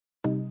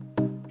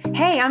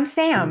Hey, I'm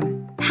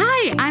Sam.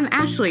 Hi, I'm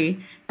Ashley,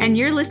 and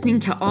you're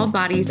listening to All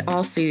Bodies,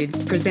 All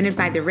Foods, presented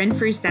by the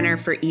Renfrew Center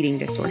for Eating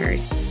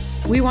Disorders.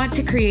 We want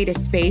to create a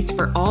space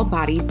for all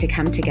bodies to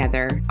come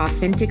together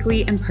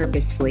authentically and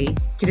purposefully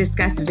to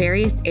discuss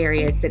various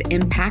areas that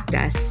impact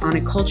us on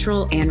a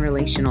cultural and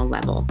relational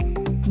level.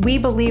 We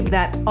believe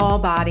that all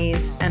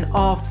bodies and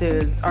all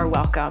foods are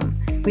welcome.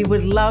 We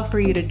would love for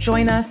you to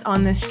join us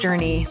on this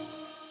journey.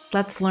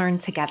 Let's learn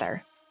together.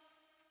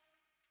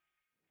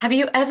 Have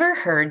you ever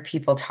heard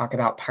people talk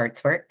about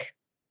parts work?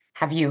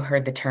 Have you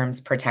heard the terms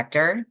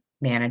protector,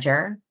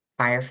 manager,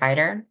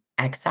 firefighter,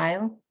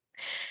 exile?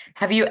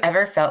 Have you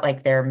ever felt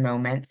like there are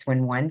moments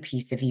when one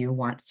piece of you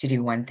wants to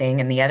do one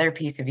thing and the other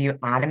piece of you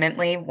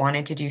adamantly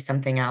wanted to do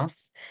something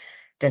else?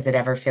 Does it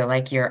ever feel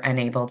like you're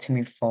unable to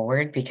move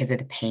forward because of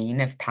the pain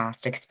of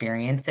past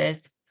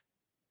experiences?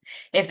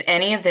 If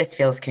any of this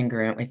feels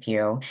congruent with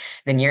you,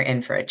 then you're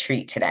in for a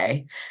treat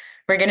today.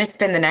 We're going to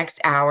spend the next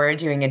hour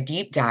doing a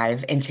deep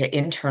dive into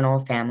internal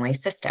family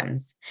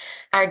systems.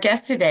 Our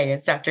guest today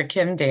is Dr.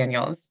 Kim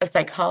Daniels, a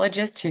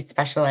psychologist who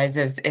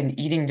specializes in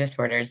eating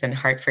disorders in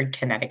Hartford,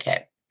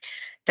 Connecticut.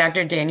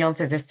 Dr. Daniels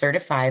is a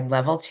certified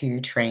Level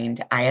 2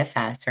 trained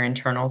IFS or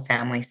internal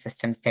family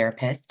systems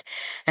therapist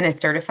and a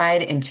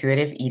certified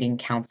intuitive eating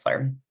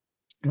counselor.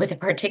 With a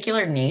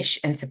particular niche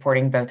in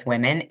supporting both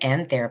women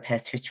and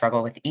therapists who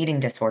struggle with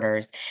eating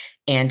disorders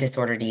and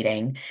disordered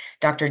eating,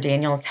 Dr.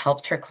 Daniels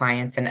helps her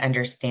clients in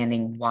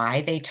understanding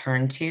why they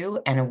turn to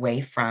and away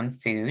from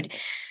food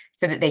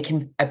so that they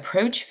can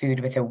approach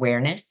food with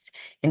awareness,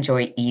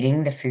 enjoy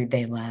eating the food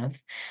they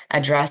love,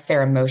 address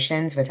their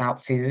emotions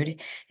without food,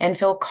 and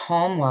feel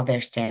calm while they're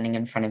standing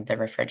in front of the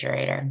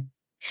refrigerator.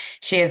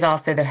 She is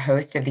also the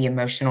host of the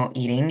Emotional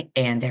Eating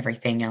and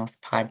Everything Else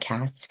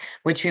podcast,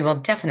 which we will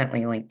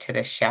definitely link to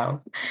this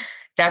show.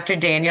 Dr.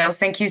 Daniels,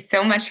 thank you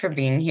so much for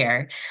being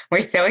here.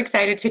 We're so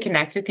excited to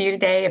connect with you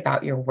today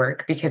about your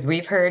work because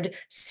we've heard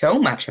so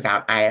much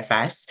about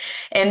IFS.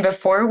 And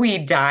before we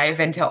dive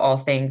into all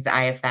things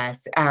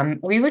IFS,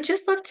 we would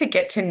just love to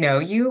get to know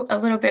you a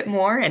little bit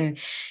more and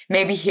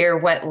maybe hear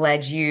what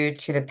led you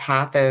to the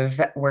path of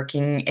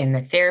working in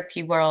the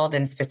therapy world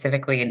and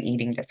specifically in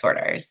eating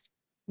disorders.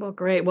 Well,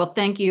 great. Well,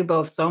 thank you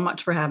both so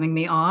much for having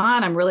me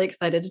on. I'm really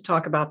excited to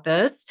talk about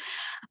this.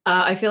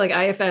 I feel like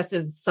IFS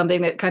is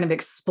something that kind of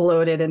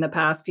exploded in the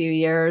past few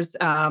years,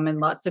 and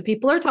lots of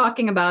people are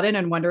talking about it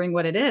and wondering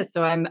what it is.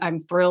 So I'm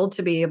thrilled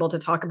to be able to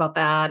talk about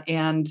that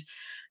and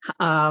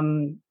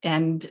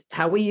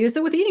how we use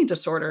it with eating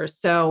disorders.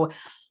 So,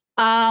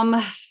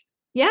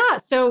 yeah.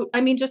 So, I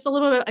mean, just a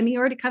little bit, you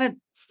already kind of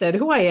said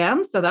who I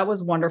am. So that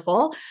was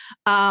wonderful.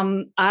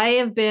 I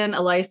have been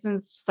a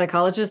licensed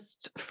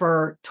psychologist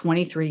for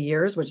 23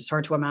 years, which is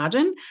hard to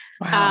imagine.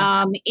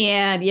 Wow.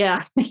 And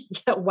yeah,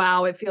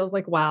 wow. It feels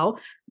like, wow.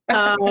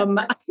 I'm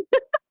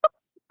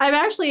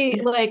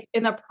actually like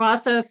in the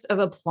process of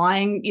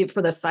applying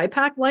for the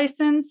SIPAC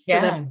license so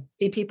that I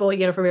see people,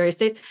 from various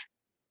states.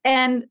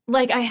 And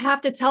like, I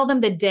have to tell them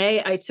the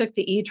day I took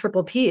the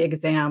EPPP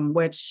exam,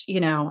 which,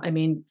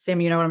 Sam,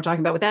 you know what I'm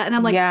talking about with that. And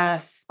I'm like,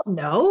 yes,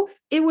 no,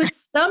 it was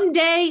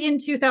someday in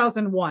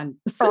 2001.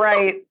 So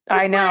right.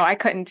 I know. I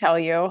couldn't tell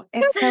you.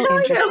 It's so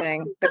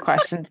interesting, the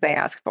questions they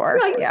ask for.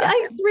 Yeah.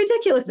 It's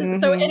ridiculous. Mm-hmm.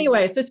 So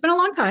anyway, so it's been a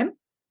long time.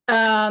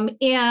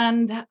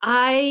 And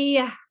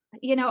I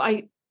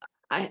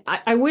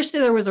wish that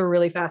there was a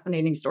really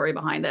fascinating story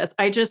behind this.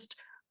 I just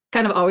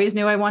kind of always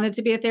knew I wanted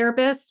to be a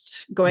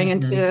therapist going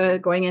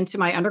into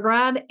my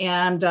undergrad,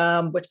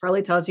 and which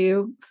probably tells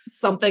you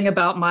something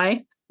about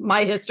my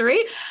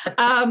history.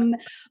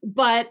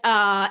 But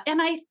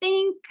I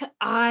think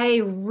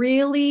I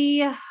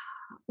really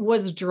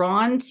was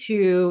drawn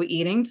to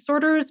eating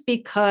disorders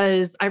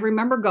because I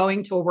remember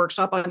going to a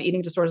workshop on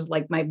eating disorders,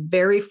 like my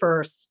very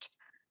first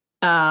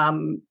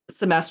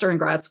semester in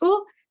grad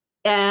school.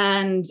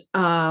 And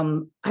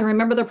I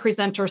remember the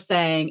presenter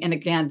saying, and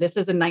again, this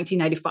is in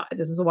 1995,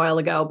 this is a while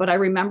ago, but I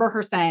remember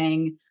her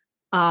saying,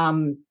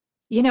 men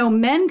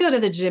go to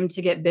the gym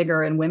to get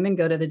bigger and women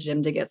go to the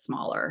gym to get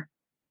smaller.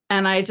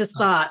 And I just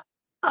thought,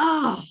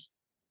 oh,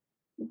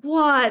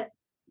 what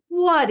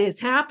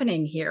is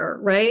happening here?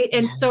 Right.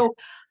 And so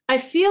I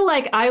feel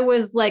like I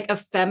was like a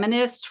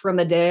feminist from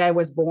the day I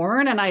was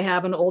born, and I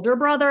have an older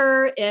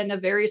brother in a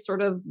very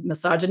sort of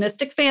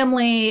misogynistic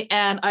family.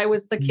 And I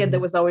was the kid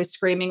that was always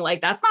screaming like,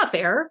 that's not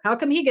fair. How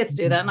come he gets to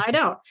do that and I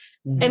don't?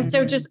 And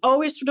so just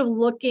always sort of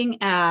looking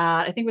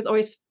at, I think was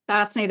always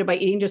fascinated by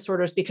eating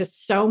disorders because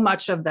so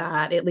much of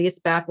that, at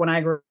least back when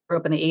I grew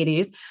up in the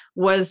 80s,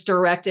 was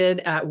directed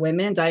at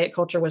women. Diet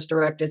culture was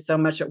directed so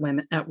much at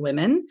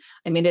women.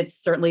 I mean, it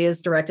certainly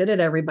is directed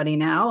at everybody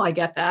now. I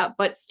get that,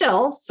 but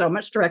still so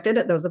much directed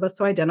at those of us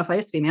who identify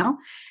as female.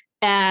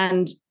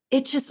 And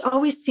it just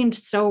always seemed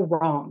so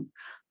wrong.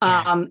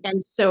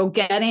 And so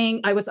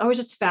I was always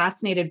just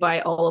fascinated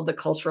by all of the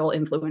cultural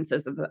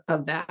influences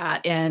of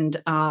that,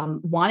 and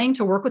wanting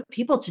to work with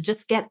people to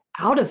just get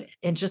out of it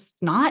and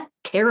just not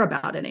care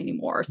about it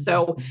anymore.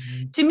 So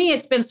to me,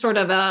 it's been sort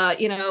of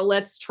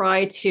let's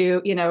try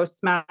to,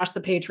 smash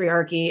the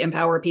patriarchy,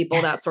 empower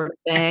people, that sort of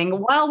thing,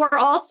 while we're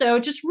also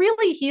just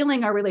really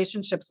healing our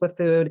relationships with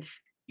food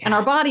and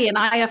our body. And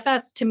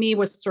IFS to me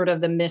was sort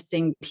of the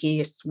missing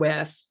piece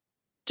with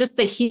just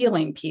the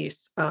healing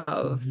piece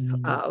of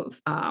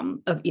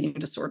eating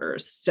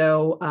disorders.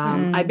 So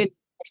I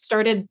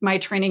started my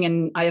training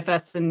in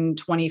IFS in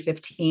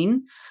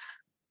 2015.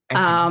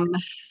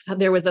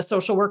 There was a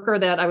social worker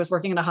that I was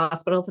working in a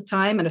hospital at the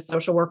time, and a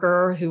social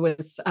worker who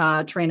was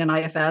trained in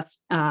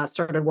IFS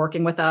started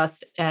working with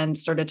us and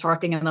started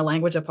talking in the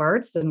language of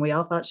parts. And we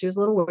all thought she was a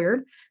little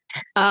weird.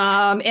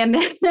 And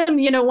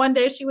then, one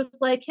day she was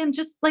like, Kim,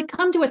 just like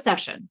come to a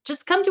session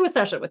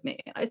with me.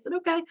 And I said,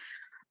 okay.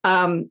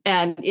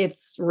 And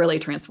it's really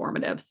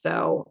transformative.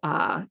 So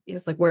it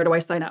was like, where do I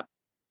sign up?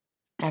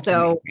 That's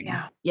so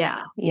amazing.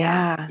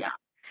 Yeah.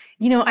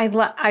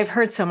 I've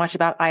heard so much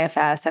about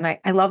IFS, and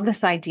I love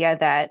this idea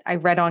that I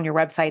read on your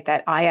website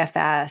that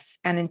IFS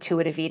and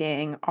intuitive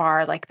eating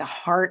are like the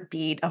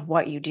heartbeat of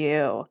what you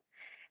do.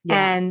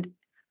 Yeah. And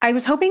I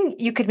was hoping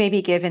you could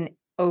maybe give an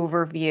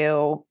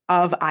overview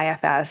of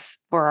IFS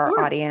for our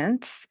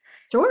audience.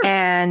 Sure.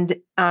 And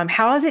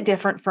how is it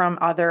different from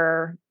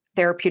other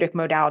therapeutic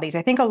modalities?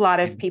 I think a lot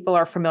of people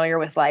are familiar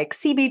with like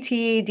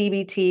CBT,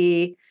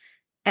 DBT,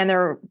 and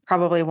they're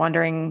probably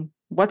wondering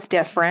what's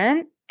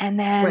different. And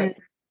then,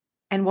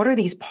 and what are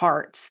these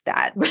parts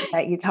that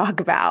you talk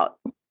about?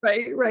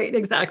 Right.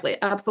 Exactly.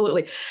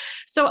 Absolutely.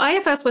 So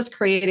IFS was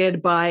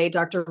created by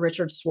Dr.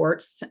 Richard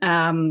Schwartz,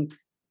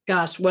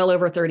 well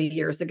over 30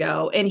 years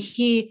ago. And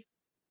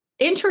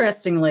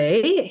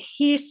interestingly,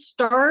 he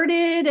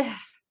started,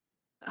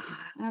 I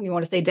don't even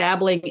want to say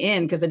dabbling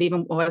in, because it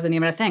wasn't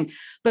even a thing,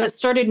 but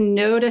started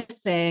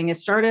noticing, it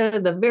started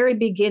at the very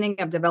beginning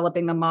of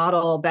developing the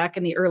model back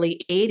in the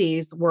early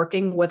 80s,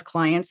 working with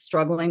clients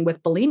struggling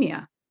with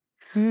bulimia.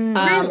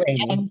 Really?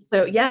 And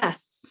so,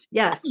 yes.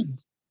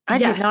 I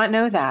did not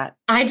know that.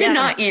 I did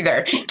not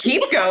either.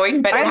 Keep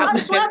going, but I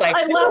love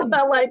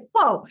that. Like,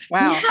 whoa.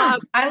 Wow.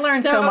 I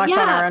learned so much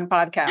on our own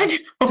podcast.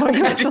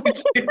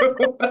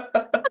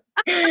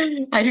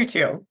 I do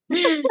too.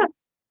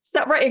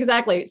 So, right,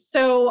 exactly.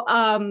 So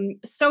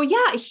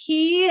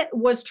he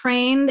was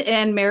trained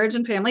in marriage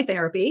and family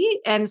therapy.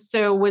 And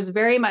so was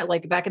very much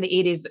like back in the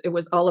 80s, it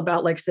was all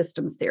about like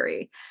systems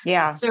theory.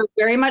 Yeah. So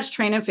very much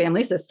trained in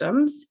family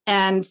systems.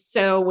 And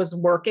so was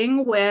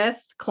working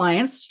with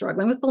clients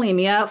struggling with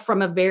bulimia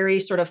from a very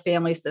sort of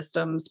family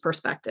systems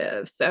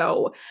perspective.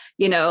 So,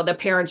 the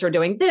parents are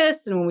doing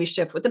this, and when we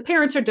shift what the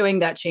parents are doing,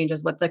 that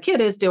changes what the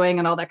kid is doing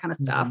and all that kind of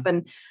stuff.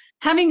 And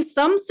having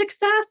some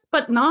success,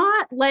 but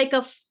not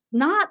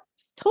not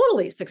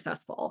totally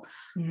successful.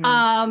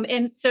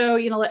 And so,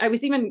 I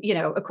was even,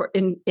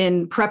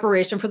 in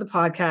preparation for the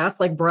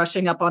podcast, like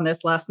brushing up on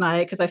this last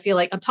night, because I feel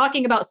like I'm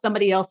talking about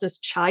somebody else's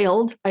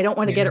child. I don't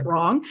want to get it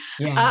wrong.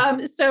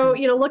 So,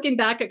 looking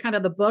back at kind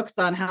of the books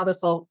on how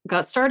this all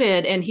got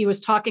started, and he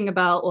was talking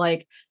about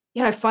like,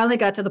 I finally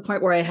got to the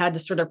point where I had to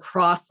sort of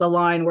cross the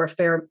line where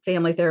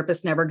family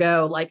therapists never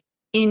go, like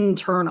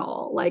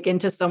internal, like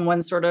into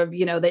someone's sort of, the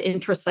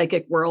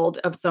intrapsychic world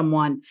of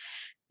someone.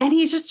 And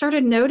he just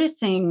started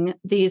noticing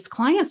these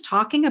clients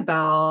talking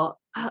about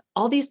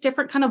all these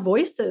different kind of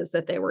voices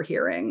that they were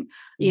hearing.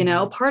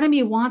 Part of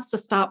me wants to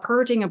stop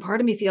purging, and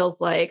part of me feels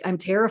like I'm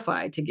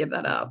terrified to give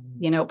that up.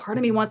 Part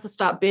of me wants to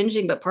stop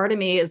binging, but part of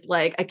me is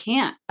like, I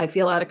can't, I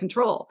feel out of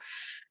control.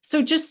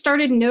 So just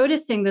started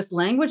noticing this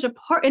language of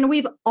part. And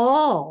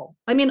all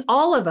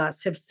of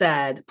us have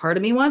said, part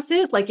of me wants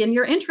this, like in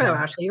your intro,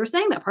 Ashley, you were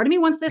saying that part of me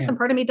wants this and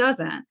part of me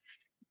doesn't.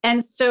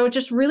 And so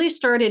just really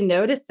started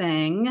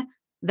noticing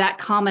that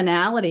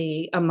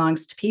commonality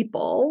amongst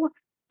people.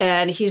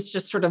 And he's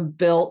just sort of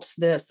built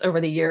this over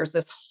the years,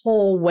 this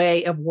whole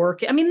way of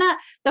working.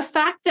 The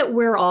fact that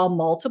we're all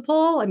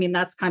multiple,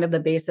 that's kind of the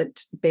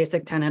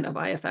basic tenet of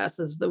IFS,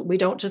 is that we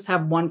don't just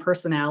have one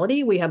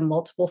personality, we have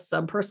multiple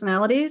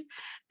sub-personalities.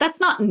 That's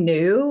not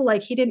new.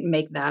 Like, he didn't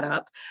make that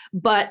up,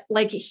 but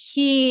like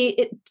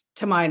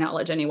to my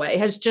knowledge anyway,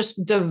 has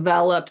just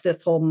developed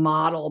this whole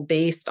model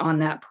based on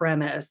that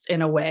premise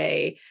in a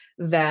way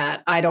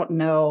that I don't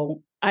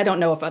know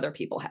if other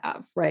people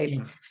have, right?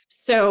 Yeah.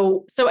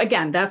 So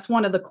again, that's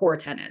one of the core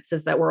tenets,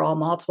 is that we're all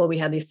multiple. We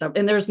have these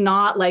and there's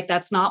not like,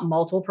 that's not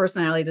multiple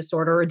personality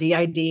disorder or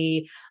DID.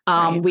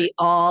 We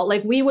all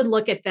we would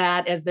look at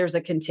that as there's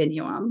a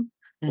continuum,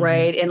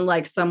 right? And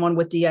like someone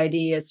with DID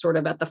is sort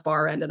of at the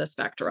far end of the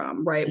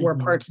spectrum, right? Where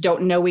parts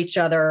don't know each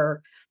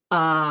other.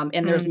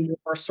 And there's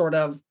more sort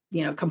of,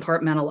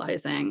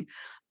 compartmentalizing.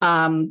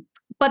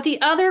 But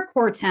the other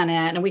core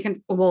tenet,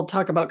 and we'll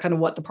talk about kind of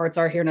what the parts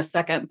are here in a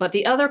second, but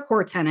the other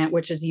core tenet,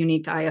 which is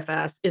unique to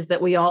IFS, is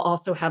that we all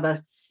also have a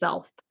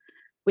self.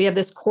 We have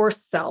this core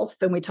self,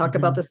 and we talk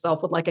about the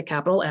self with like a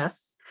capital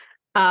S.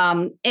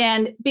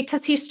 And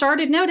because he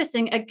started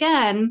noticing,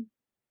 again,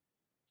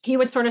 he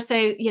would sort of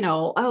say,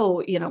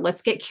 oh,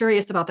 let's get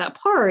curious about that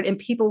part. And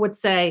people would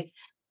say,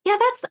 yeah,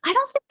 I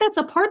don't think that's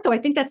a part though. I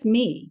think that's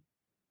me.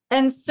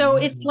 And so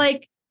it's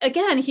like,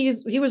 again,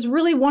 he was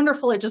really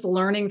wonderful at just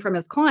learning from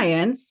his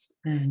clients,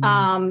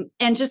 and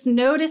just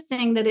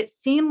noticing that it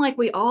seemed like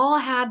we all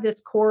had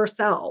this core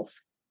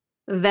self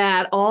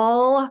that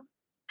all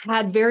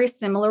had very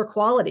similar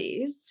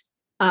qualities,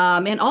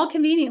 and all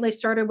conveniently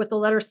started with the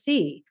letter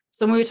C.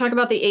 So when we talk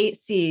about the 8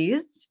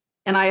 C's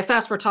in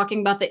IFS, we're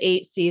talking about the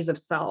 8 C's of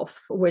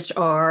self, which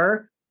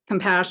are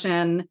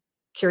compassion,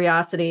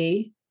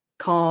 curiosity,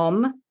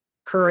 calm,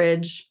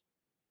 courage,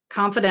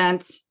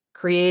 confident,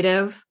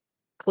 creative,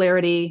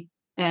 clarity,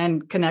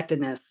 and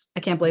connectedness.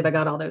 I can't believe I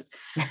got all those.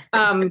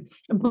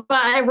 But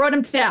I wrote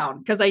them down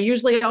because I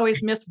usually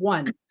always missed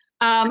one.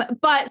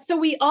 But so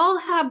we all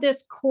have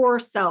this core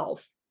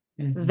self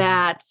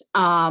that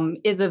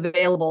is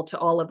available to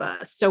all of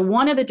us. So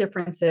one of the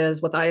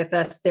differences with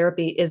IFS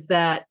therapy is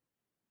that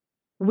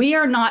we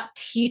are not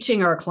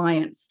teaching our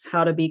clients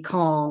how to be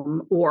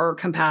calm or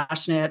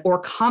compassionate or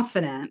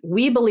confident.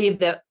 We believe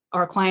that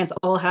our clients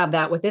all have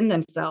that within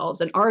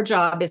themselves. And our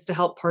job is to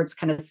help parts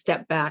kind of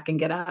step back and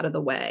get out of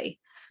the way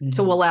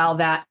to allow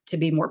that to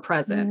be more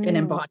present and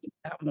embody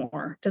that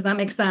more. Does that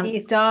make sense?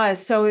 It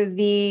does. So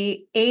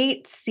the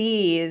 8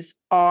 C's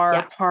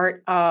are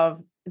part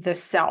of the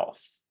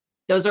self.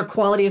 Those are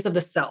qualities of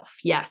the self.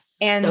 Yes.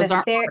 And those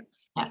are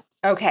parts. Yes.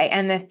 Okay.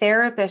 And the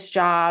therapist's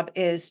job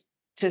is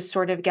to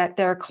sort of get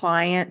their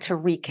client to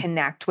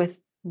reconnect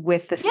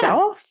with the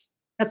self.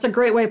 That's a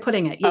great way of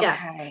putting it.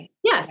 Yes. Okay.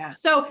 Yes. Yeah.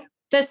 So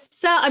the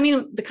self,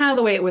 the kind of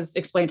the way it was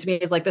explained to me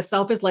is like the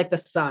self is like the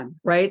sun,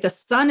 right? The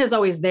sun is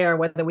always there,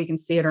 whether we can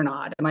see it or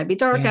not. It might be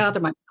dark out,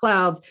 there might be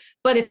clouds,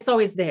 but it's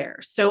always there.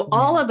 So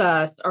all of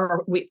us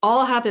we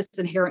all have this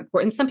inherent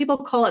core, and some people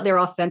call it their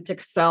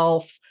authentic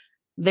self,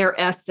 their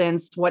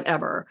essence,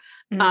 whatever.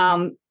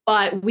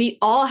 But we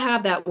all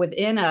have that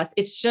within us.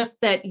 It's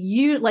just that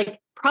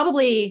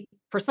probably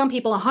for some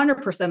people,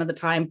 100% of the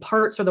time,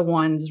 parts are the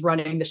ones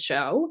running the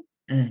show.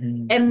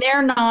 And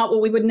they're not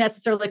what we would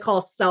necessarily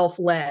call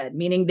self-led,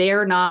 meaning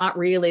they're not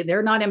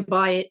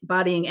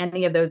embodying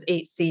any of those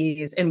 8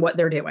 C's in what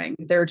they're doing.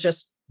 They're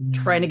just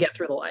trying to get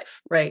through the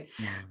life, right?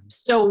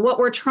 So what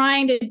we're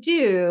trying to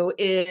do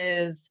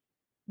is,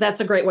 that's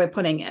a great way of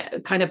putting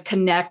it, kind of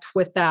connect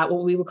with that,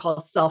 what we would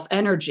call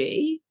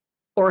self-energy,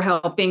 or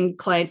helping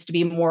clients to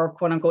be more,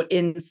 quote unquote,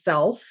 in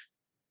self.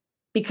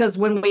 Because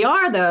when we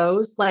are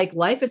those, like,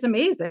 life is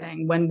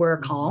amazing when we're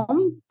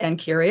calm and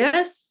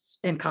curious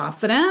and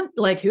confident.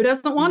 Like, who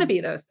doesn't want to be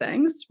those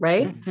things,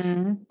 right?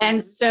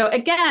 And so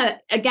again,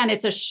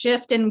 it's a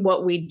shift in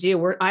what we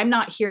do. I'm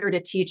not here to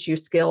teach you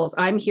skills.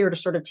 I'm here to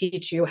sort of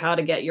teach you how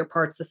to get your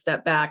parts to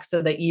step back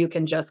so that you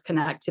can just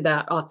connect to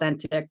that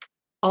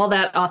all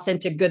that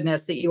authentic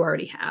goodness that you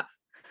already have.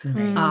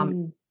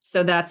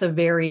 So that's a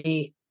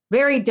very,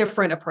 very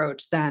different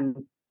approach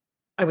than,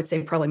 I would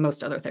say, probably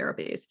most other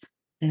therapies.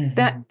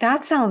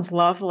 That sounds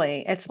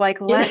lovely. It's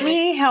like, let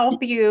me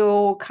help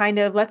you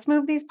let's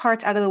move these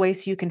parts out of the way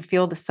so you can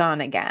feel the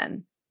sun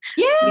again.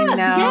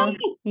 Yes.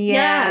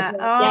 Yes.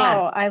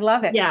 I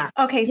love it. Yeah.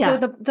 Okay. So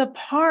the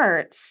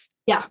parts,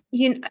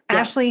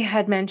 Ashley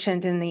had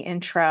mentioned in the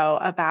intro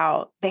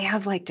about, they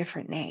have like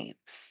different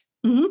names.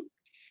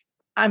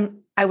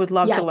 I would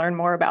love to learn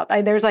more about.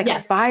 There's like a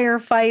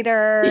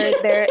firefighter.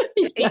 There,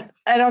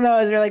 I don't know.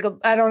 Is there like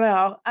I don't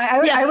know.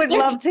 I would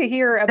love to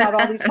hear about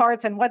all these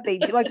parts and what they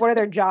do. Like, what are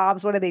their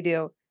jobs? What do they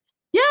do?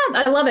 Yeah,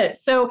 I love it.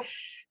 So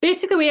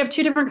basically, we have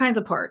 2 different kinds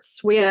of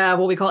parts. We have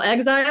what we call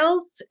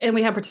exiles, and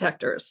we have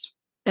protectors.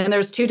 And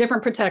there's 2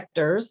 different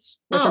protectors,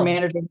 which are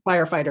managing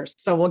firefighters.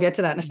 So we'll get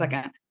to that in a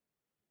second.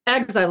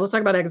 Exiles. Let's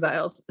talk about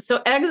exiles.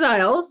 So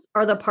exiles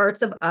are the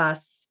parts of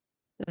us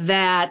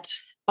that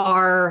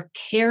are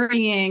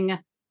carrying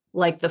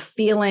like the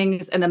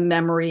feelings and the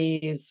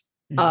memories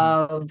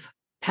of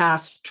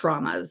past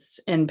traumas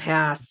and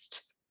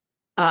past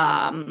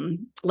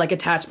like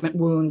attachment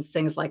wounds,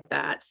 things like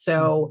that.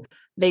 So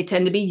they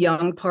tend to be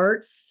young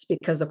parts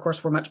because, of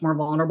course, we're much more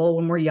vulnerable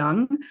when we're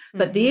young.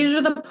 But these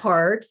are the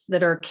parts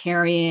that are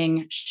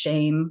carrying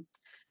shame,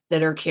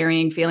 that are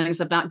carrying feelings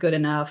of not good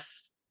enough,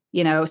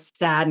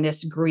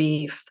 sadness,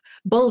 grief,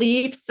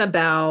 beliefs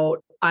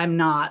about I'm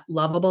not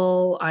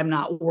lovable, I'm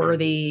not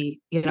worthy,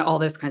 all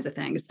those kinds of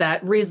things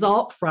that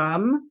result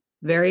from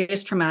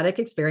various traumatic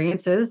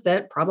experiences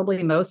that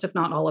probably most, if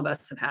not all of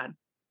us, have had.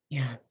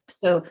 Yeah.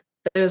 So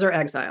those are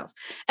exiles.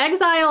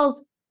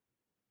 Exiles,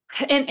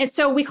 and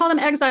so we call them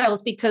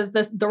exiles because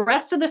the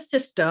rest of the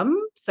system,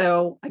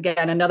 so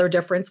again, another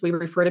difference, we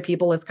refer to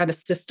people as kind of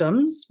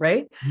systems,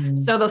 right?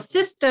 So the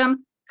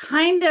system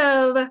kind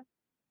of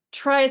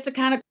tries to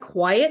kind of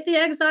quiet the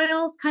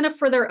exiles kind of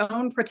for their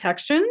own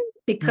protection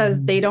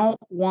because they don't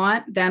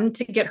want them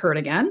to get hurt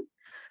again.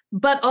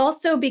 But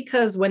also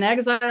because when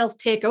exiles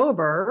take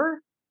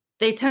over,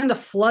 they tend to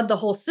flood the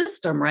whole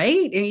system,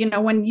 right?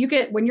 And, when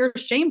your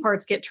shame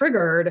parts get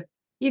triggered,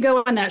 you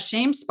go in that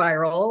shame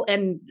spiral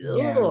and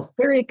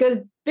very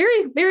good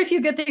very, very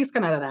few good things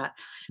come out of that.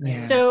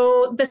 Yeah.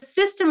 So the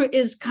system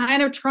is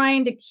kind of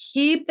trying to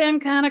keep them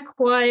kind of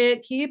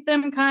quiet, keep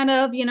them kind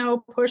of,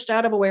 pushed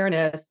out of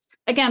awareness.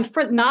 Again,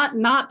 for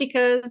not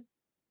because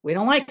we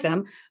don't like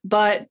them,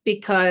 but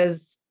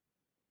because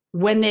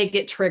when they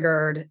get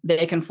triggered,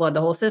 they can flood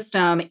the whole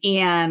system.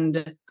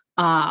 And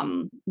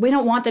we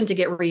don't want them to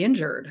get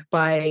re-injured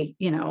by,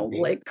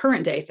 like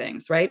current day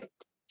things, right?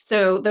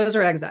 So those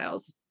are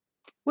exiles.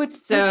 Would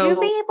you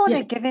be able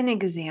to give an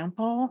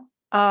example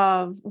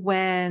of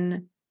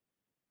when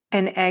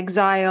an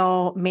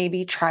exile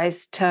maybe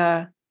tries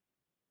to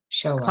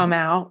come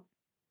out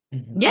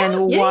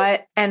and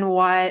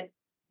what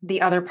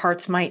the other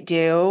parts might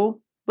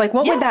do? Like,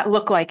 what would that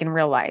look like in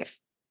real life?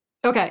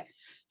 Okay.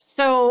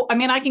 So,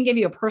 I can give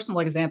you a personal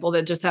example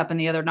that just happened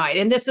the other night,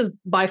 and this is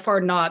by far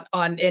not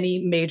on any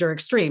major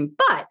extreme,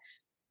 but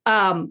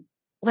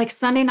like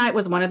Sunday night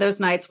was one of those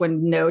nights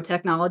when no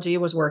technology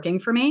was working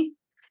for me.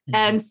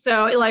 And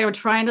so like I'm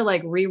trying to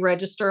like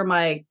re-register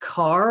my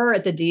car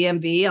at the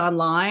DMV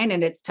online,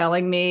 and it's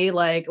telling me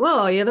like,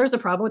 well, yeah, there's a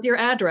problem with your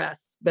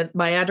address, but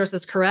my address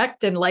is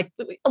correct. And like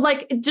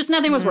just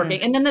nothing was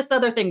working. And then this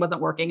other thing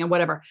wasn't working and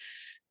whatever.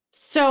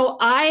 So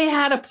I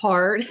had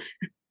parts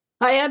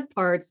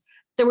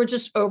that were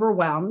just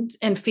overwhelmed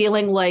and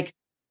feeling like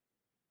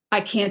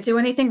I can't do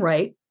anything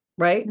right.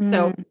 Right.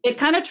 So it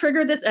kind of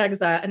triggered this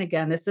exile. And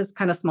again, this is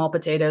kind of small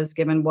potatoes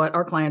given what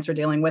our clients are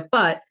dealing with.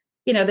 But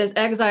this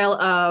exile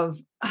of,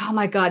 oh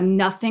my God,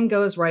 nothing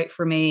goes right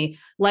for me.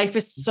 Life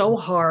is so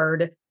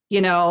hard,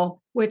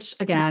 which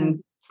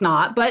again, it's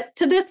not, but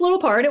to this little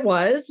part, it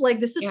was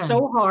like, this is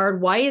so hard.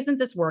 Why isn't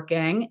this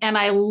working? And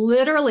I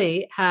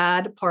literally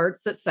had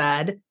parts that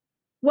said,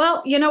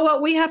 well, you know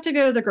what? We have to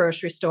go to the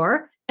grocery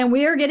store and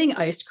we are getting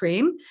ice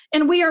cream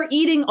and we are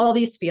eating all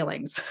these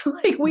feelings.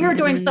 Like we are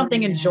doing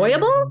something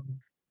enjoyable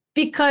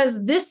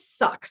because this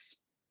sucks.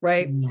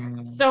 Right.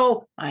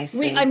 So I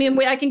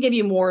can give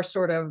you more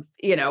sort of,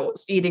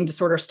 eating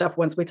disorder stuff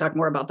once we talk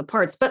more about the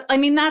parts. But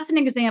that's an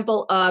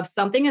example of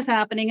something is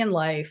happening in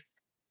life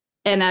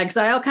and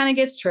exile kind of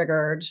gets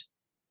triggered.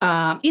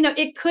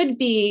 It could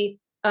be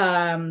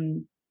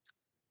like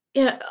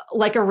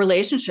a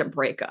relationship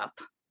breakup,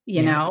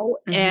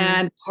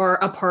 and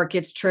a part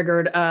gets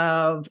triggered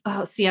of,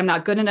 oh, see, I'm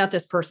not good enough.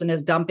 This person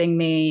is dumping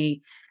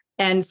me.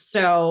 And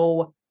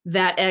so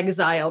that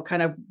exile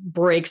kind of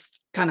breaks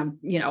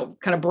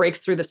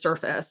through the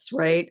surface.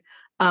 Right.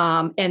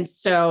 And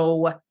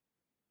so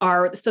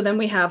then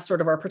we have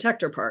sort of our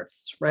protector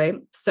parts, right?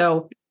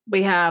 So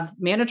we have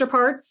manager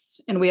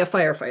parts and we have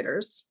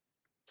firefighters.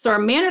 So our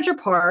manager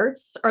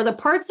parts are the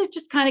parts that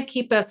just kind of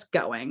keep us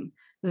going.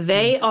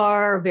 They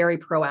are very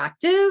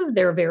proactive.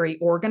 They're very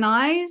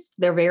organized.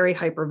 They're very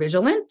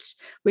hypervigilant.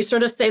 We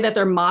sort of say that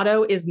their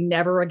motto is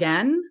never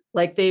again.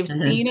 Like they've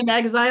seen an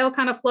exile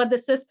kind of flood the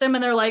system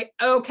and they're like,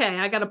 okay,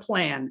 I got a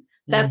plan.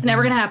 That's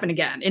never going to happen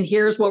again. And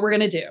here's what we're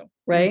going to do.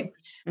 Right.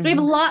 So we have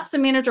lots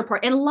of manager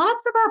parts, and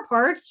lots of our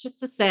parts, just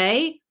to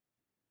say,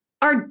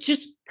 are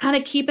just kind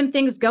of keeping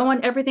things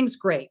going. Everything's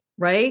great.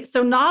 Right.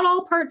 So not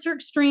all parts are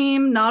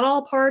extreme. Not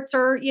all parts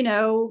are,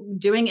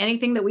 doing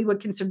anything that we would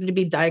consider to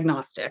be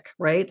diagnostic.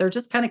 Right. They're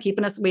just kind of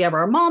keeping us. We have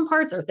our mom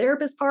parts, our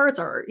therapist parts,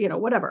 our,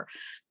 whatever.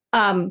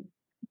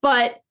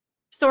 But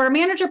so our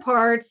manager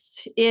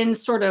parts in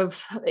sort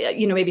of,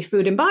 maybe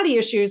food and body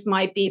issues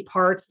might be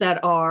parts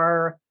that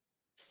are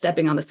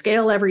stepping on the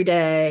scale every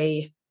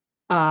day,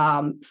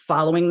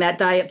 following that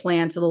diet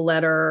plan to the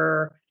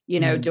letter,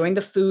 doing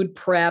the food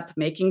prep,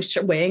 making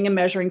sure, weighing and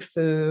measuring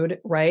food,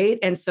 right?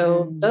 And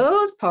so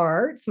those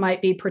parts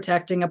might be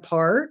protecting a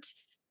part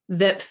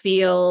that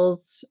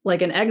feels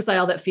like an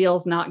exile that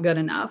feels not good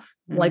enough,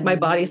 like my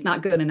body's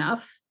not good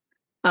enough.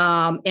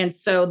 And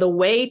so the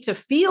way to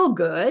feel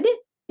good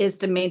is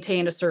to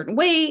maintain a certain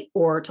weight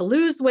or to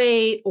lose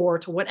weight or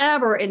to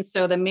whatever. And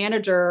so the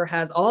manager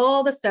has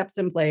all the steps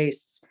in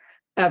place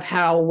of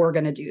how we're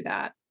going to do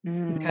that.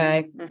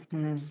 Okay.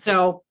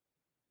 So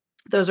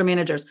those are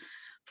managers.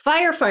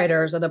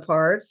 Firefighters are the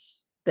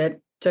parts that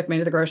took me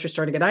to the grocery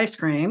store to get ice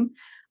cream.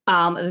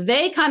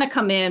 They kind of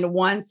come in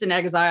once an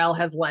exile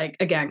has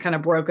kind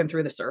of broken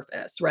through the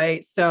surface,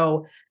 right?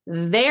 So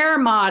their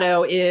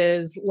motto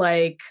is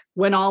like,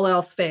 when all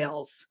else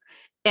fails.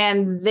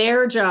 And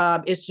their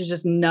job is to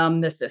just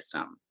numb the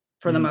system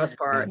for the most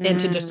part and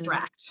to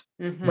distract,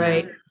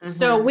 right?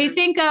 So we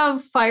think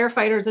of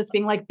firefighters as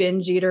being like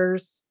binge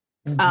eaters,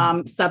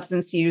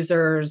 substance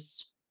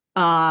users,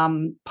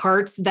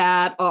 parts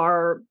that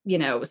are,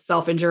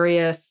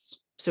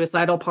 self-injurious,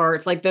 suicidal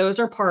parts. Like those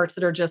are parts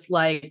that are just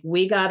like,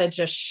 we got to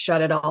just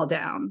shut it all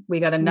down. We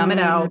got to numb it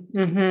out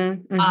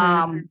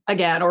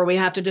again, or we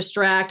have to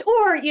distract,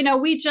 or,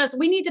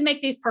 we need to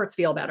make these parts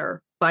feel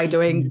better by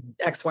doing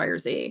X, Y, or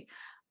Z.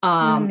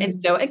 And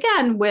so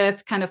again,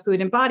 with kind of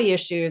food and body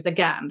issues,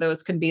 again,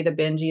 those can be the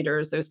binge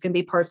eaters. Those can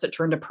be parts that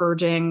turn to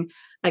purging,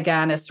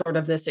 again, as sort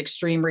of this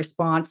extreme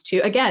response to,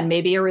 again,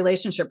 maybe a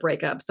relationship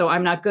breakup. So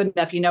I'm not good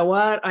enough. You know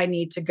what? I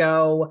need to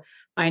go.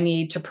 I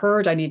need to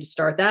purge. I need to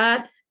start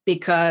that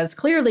because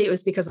clearly it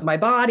was because of my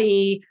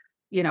body,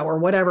 or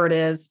whatever it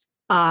is.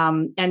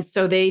 And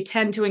so they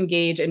tend to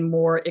engage in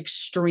more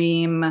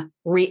extreme,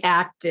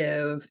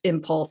 reactive,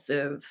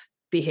 impulsive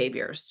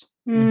behaviors.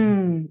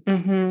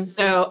 Mm-hmm.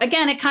 So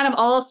again, it kind of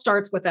all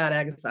starts with that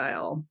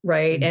exile,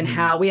 right? Mm-hmm. And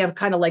how we have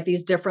kind of like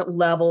these different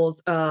levels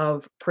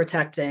of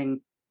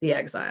protecting the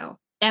exile.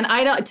 And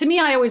to me,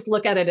 I always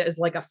look at it as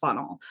like a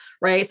funnel,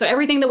 right? So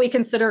everything that we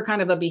consider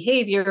kind of a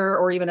behavior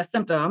or even a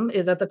symptom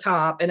is at the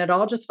top, and it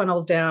all just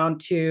funnels down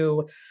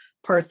to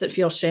parts that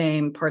feel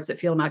shame, parts that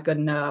feel not good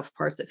enough,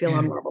 parts that feel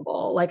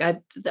unlovable. Like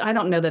I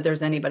don't know that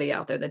there's anybody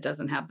out there that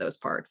doesn't have those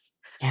parts.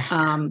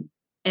 Yeah.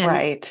 And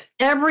right.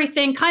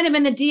 Everything kind of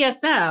in the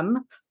DSM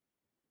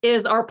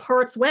is our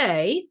parts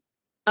way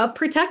of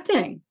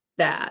protecting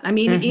that. I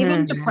mean,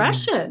 even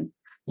depression,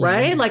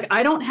 right? Yeah. Like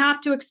I don't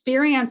have to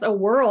experience a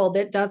world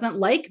that doesn't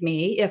like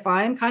me if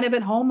I'm kind of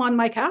at home on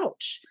my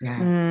couch.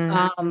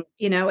 Yeah.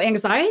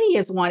 Anxiety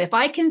is one. If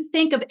I can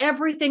think of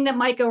everything that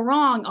might go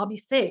wrong, I'll be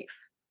safe.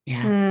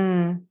 Yeah.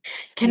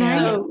 Can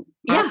I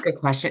ask a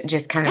question?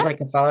 Just kind of like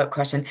a follow-up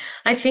question.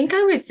 I think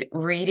I was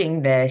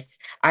reading this.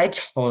 I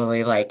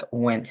totally like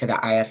went to the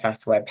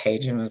IFS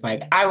webpage and was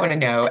like, I want to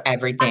know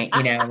everything,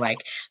 like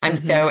I'm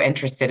so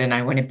interested and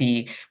I want to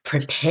be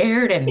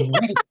prepared and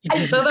ready.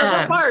 So those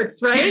are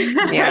parts, right?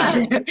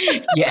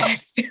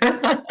 Yes.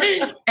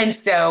 And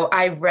so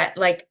I read,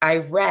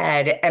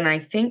 and I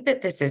think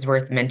that this is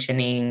worth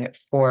mentioning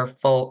for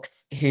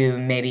folks who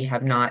maybe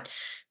have not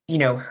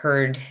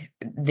heard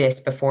this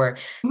before,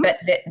 but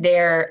that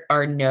there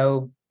are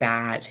no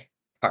bad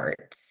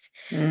parts.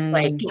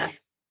 Like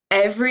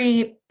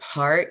every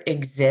part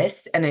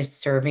exists and is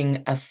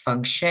serving a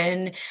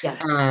function.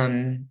 Yes.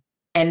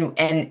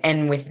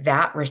 And with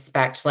that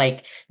respect,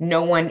 like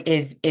no one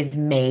is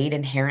made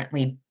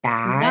inherently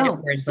bad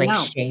or is like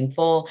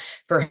shameful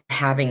for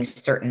having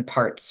certain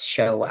parts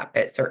show up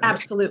at certain times.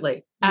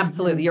 Absolutely.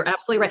 You're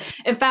absolutely right.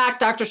 In fact,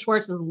 Dr.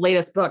 Schwartz's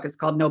latest book is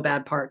called No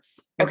Bad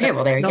Parts. Okay,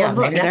 well, there you go.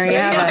 Maybe there you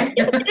have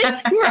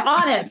it. You were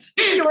on it.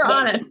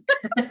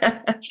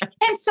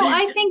 And so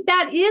I think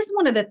that is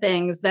one of the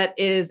things that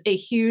is a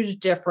huge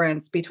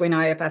difference between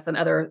IFS and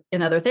other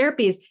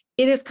therapies.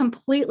 It is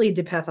completely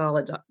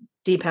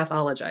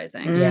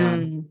depathologizing. Yeah.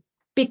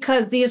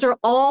 Because these are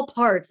all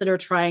parts that are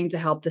trying to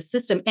help the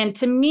system. And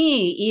to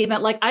me,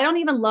 even like, I don't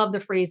even love the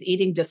phrase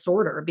eating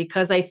disorder,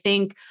 because I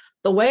think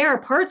the way our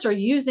parts are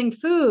using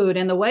food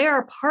and the way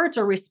our parts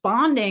are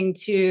responding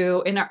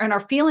to and our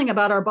feeling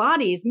about our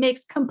bodies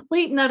makes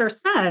complete and utter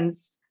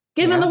sense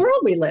given the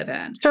world we live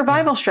in.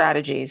 Survival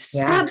strategies.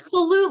 Yeah.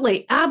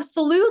 Absolutely.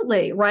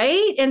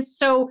 Right. And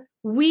so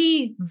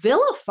we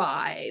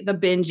vilify the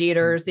binge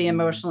eaters, the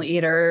emotional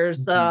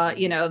eaters, the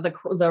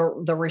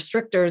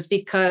restrictors,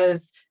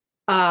 because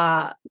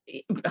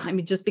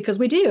just because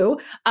we do.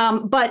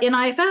 But in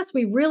IFS,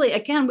 we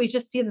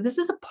just see that this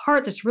is a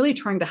part that's really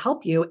trying to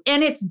help you,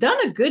 and it's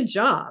done a good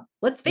job.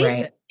 Let's face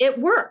it. It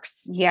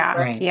works. Yeah.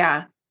 Right.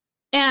 Yeah.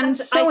 And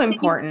it's so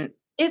important.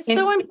 It's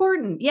so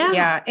important. Yeah.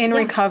 Yeah. In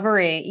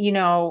recovery,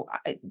 to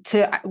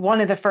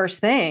one of the first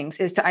things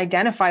is to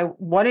identify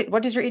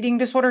what does your eating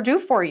disorder do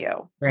for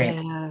you? Right.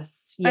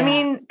 Yes. I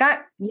mean,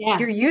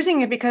 you're using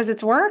it because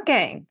it's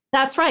working.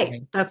 That's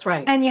right. That's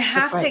right. And you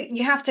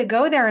have to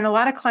go there. And a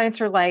lot of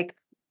clients are like,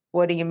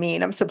 what do you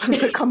mean? I'm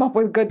supposed to come up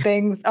with good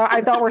things.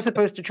 I thought we're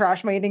supposed to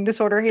trash my eating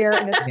disorder here.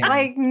 And it's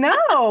like,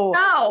 no.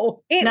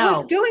 It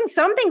was doing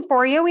something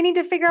for you. We need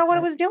to figure out what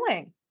it was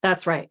doing.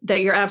 That's right.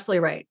 You're absolutely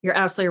right. You're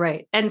absolutely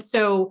right. And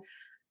so,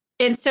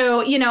 I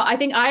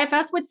think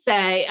IFS would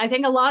say, I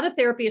think a lot of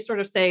therapies sort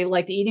of say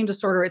like the eating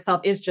disorder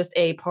itself is just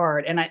a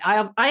part. And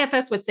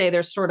IFS would say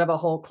there's sort of a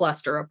whole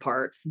cluster of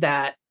parts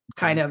that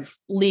kind of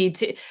lead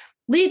to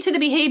the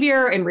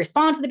behavior and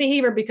respond to the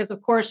behavior, because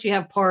of course you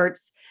have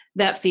parts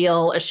that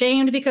feel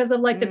ashamed because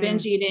of like the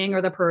binge eating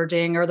or the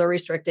purging or the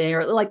restricting,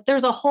 or like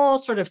there's a whole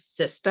sort of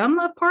system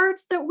of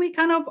parts that we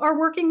kind of are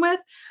working with.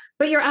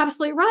 But you're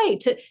absolutely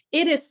right.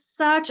 It is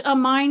such a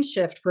mind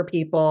shift for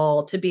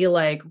people to be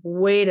like,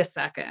 wait a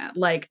second,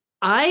 like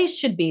I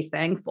should be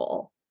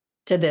thankful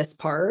to this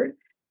part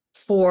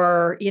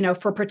for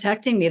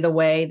protecting me the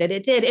way that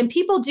it did. And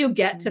people do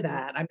get to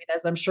that. I mean,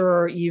 as I'm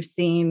sure you've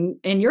seen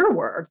in your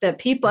work, that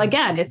people,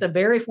 again, it's a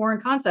very foreign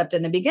concept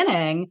in the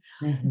beginning,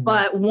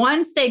 but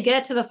once they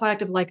get to the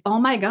fact of like, oh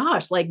my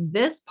gosh, like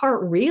this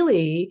part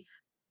really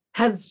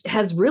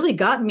has really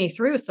gotten me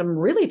through some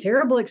really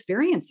terrible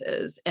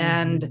experiences.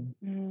 And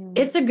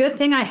it's a good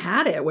thing I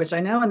had it, which I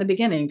know in the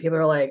beginning, people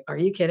are like, are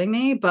you kidding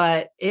me?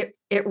 But it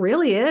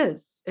really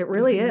is. It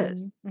really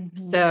is.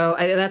 So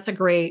that's a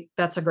great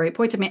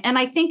point to me. And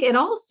I think it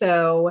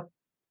also,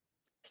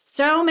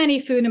 so many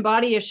food and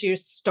body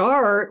issues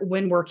start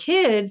when we're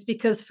kids,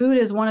 because food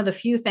is one of the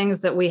few things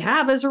that we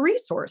have as a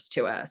resource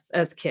to us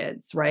as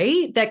kids,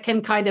 right? That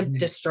can kind of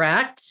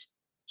distract,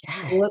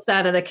 pull us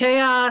out of the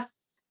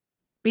chaos,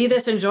 be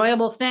this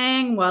enjoyable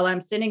thing while I'm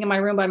sitting in my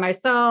room by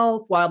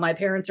myself, while my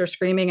parents are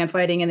screaming and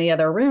fighting in the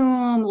other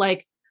room.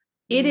 Like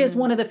it is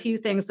one of the few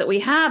things that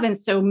we have. And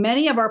so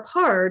many of our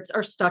parts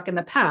are stuck in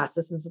the past.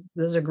 This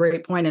is a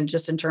great point. And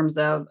just in terms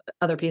of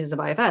other pieces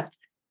of IFS,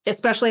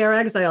 especially our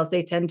exiles,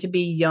 they tend to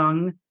be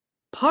young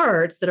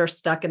parts that are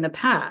stuck in the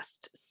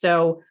past.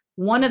 So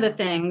one of the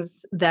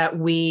things that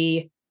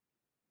we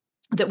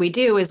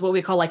do is what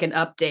we call like an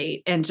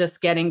update, and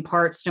just getting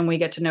parts. When we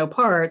get to know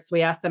parts,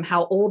 we ask them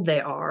how old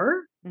they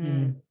are.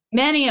 Mm.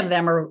 Many of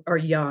them are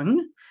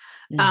young.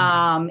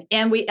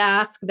 And we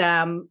ask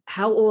them,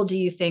 how old do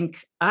you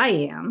think I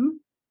am?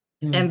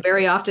 And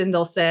very often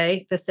they'll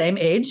say the same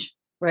age,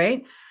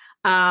 right?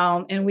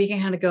 And we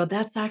can kind of go,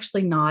 that's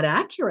actually not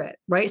accurate,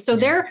 right? So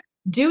they're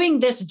doing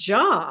this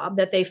job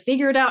that they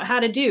figured out how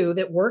to do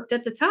that worked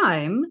at the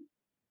time,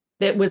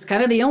 that was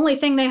kind of the only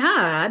thing they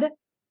had.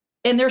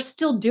 And they're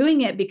still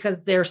doing it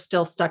because they're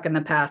still stuck in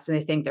the past and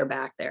they think they're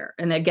back there.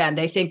 And again,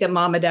 they think that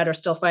mom and dad are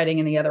still fighting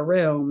in the other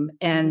room.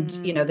 And,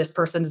 this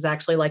person is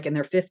actually like in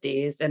their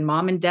 50s and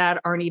mom and dad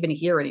aren't even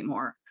here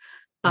anymore.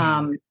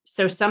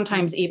 So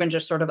sometimes even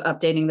just sort of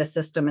updating the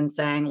system and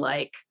saying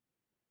like,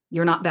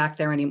 you're not back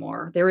there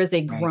anymore. There is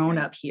a grown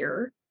up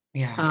here.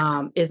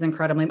 Is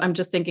incredibly, I'm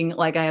just thinking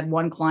like I had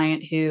one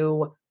client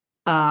who,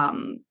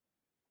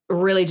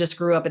 really just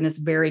grew up in this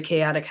very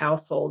chaotic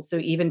household. So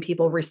even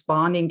people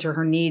responding to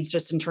her needs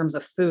just in terms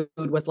of food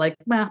was like,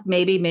 well,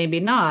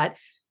 maybe not.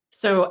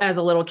 So as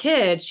a little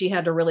kid, she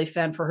had to really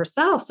fend for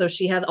herself. So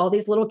she had all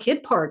these little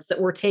kid parts that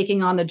were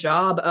taking on the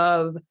job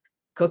of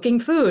cooking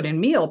food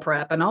and meal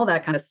prep and all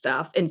that kind of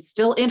stuff. And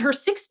still in her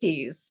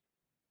 60s,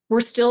 we're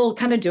still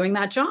kind of doing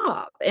that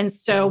job. And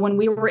so when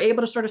we were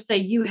able to sort of say,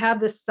 you have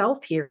this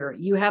self here,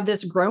 you have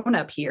this grown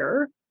up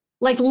here,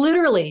 like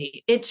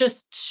literally, it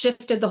just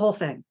shifted the whole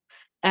thing.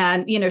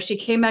 And, she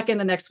came back in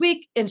the next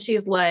week and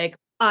she's like,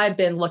 I've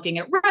been looking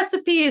at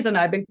recipes and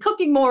I've been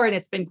cooking more and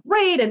it's been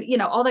great.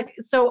 And, all that.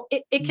 So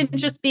it can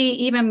just be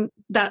even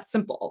that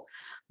simple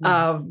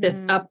of this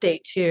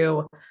update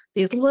to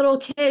these little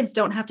kids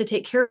don't have to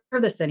take care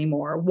of this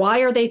anymore.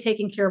 Why are they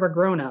taking care of a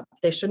grown-up?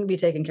 They shouldn't be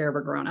taking care of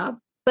a grown-up,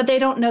 but they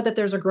don't know that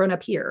there's a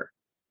grown-up here.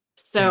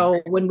 So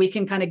when we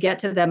can kind of get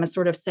to them and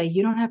sort of say,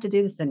 you don't have to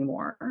do this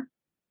anymore.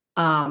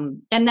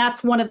 And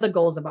that's one of the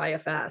goals of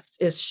IFS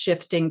is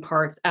shifting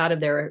parts out of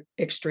their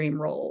extreme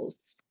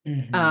roles.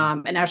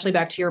 And actually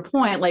back to your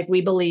point, like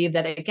we believe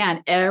that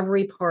again,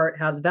 every part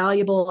has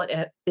valuable,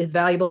 it is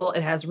valuable,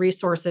 it has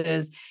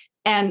resources.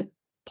 And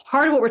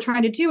part of what we're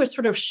trying to do is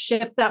sort of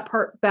shift that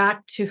part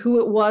back to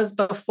who it was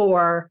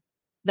before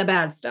the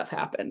bad stuff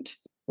happened,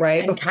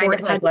 right? And before kind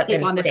of like let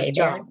them stay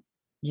there.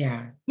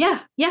 Yeah,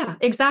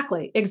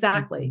 exactly.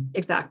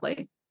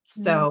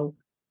 So,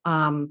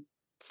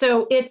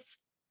 so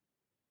it's,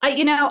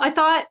 I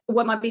thought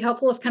what might be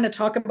helpful is kind of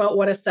talk about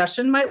what a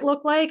session might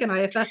look like, an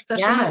IFS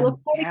session might look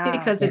like,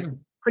 because it's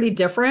pretty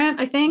different,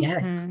 I think.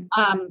 So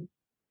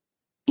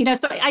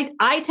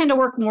I tend to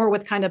work more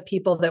with kind of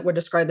people that would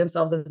describe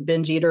themselves as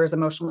binge eaters,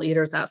 emotional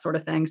eaters, that sort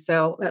of thing.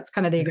 So that's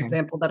kind of the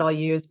example that I'll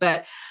use.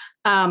 But,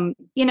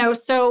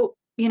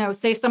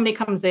 say somebody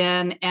comes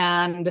in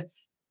and,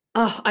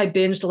 I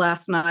binged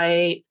last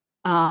night.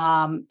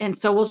 And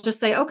so we'll just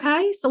say,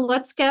 okay, so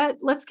let's get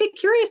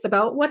curious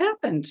about what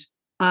happened.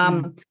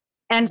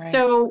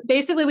 So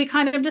basically we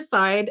kind of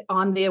decide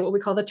on what we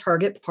call the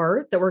target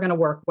part that we're going to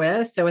work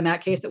with. So in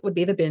that case, it would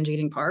be the binge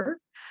eating part.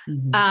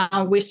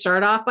 We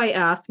start off by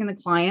asking the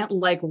client,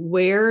 like,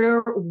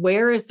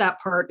 where is that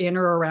part in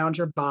or around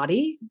your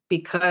body?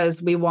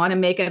 Because we want to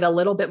make it a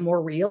little bit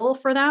more real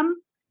for them.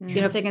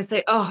 If they can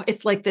say, oh,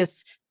 it's like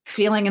this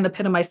feeling in the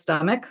pit of my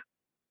stomach,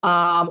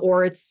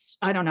 or it's,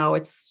 I don't know,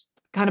 it's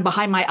kind of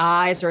behind my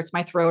eyes or it's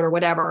my throat or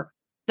whatever,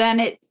 then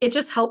it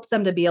just helps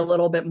them to be a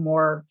little bit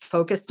more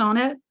focused on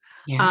it.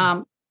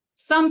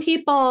 Some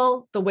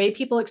people, the way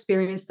people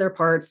experience their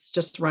parts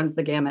just runs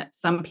the gamut.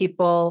 Some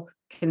people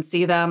can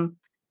see them.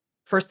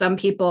 For some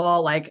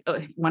people, like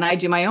when I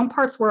do my own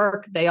parts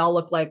work, they all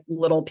look like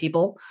little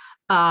people.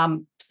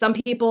 Some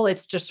people,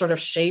 it's just sort of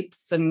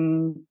shapes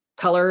and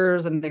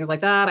colors and things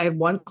like that. I had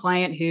one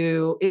client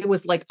who it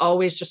was like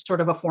always just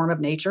sort of a form of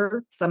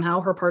nature.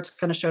 Somehow her parts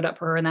kind of showed up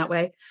for her in that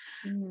way.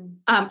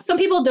 Some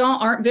people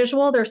aren't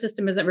visual. Their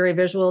system isn't very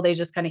visual. They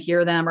just kind of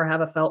hear them or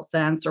have a felt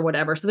sense or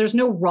whatever. So there's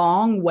no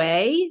wrong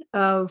way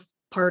of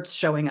parts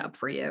showing up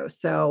for you.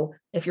 So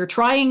if you're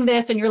trying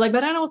this and you're like,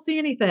 but I don't see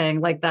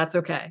anything, like that's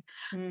okay.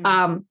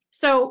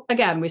 So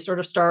again, we sort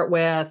of start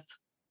with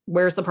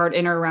where's the part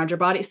in or around your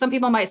body. Some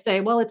people might say,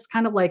 well, it's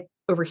kind of like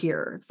over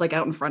here. It's like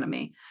out in front of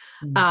me.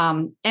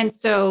 And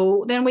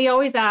so then we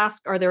always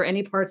ask, are there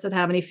any parts that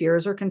have any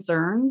fears or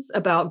concerns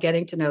about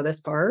getting to know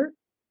this part?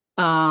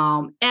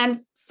 And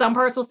some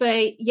parts will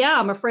say, yeah,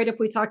 I'm afraid if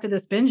we talk to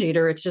this binge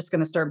eater, it's just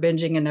going to start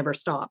binging and never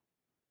stop.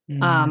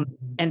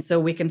 And so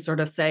we can sort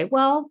of say,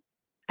 well,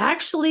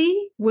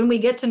 actually, when we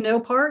get to know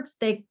parts,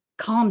 they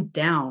calm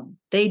down.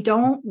 They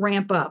don't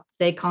ramp up.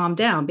 They calm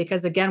down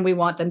because, again, we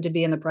want them to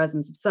be in the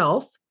presence of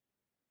self.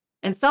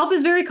 And self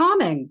is very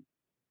calming.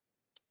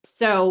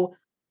 So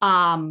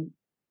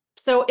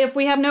if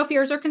we have no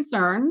fears or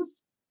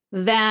concerns,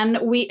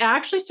 then we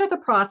actually start the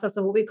process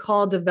of what we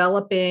call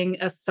developing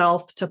a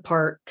self to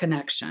part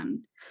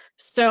connection.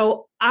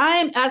 So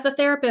as a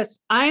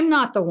therapist, I'm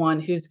not the one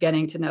who's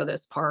getting to know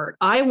this part.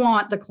 I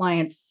want the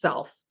client's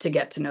self to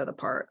get to know the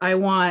part.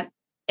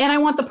 And I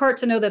want the part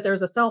to know that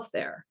there's a self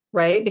there,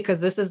 right?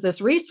 Because this is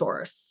this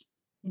resource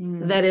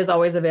that is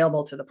always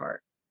available to the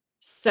part.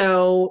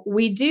 So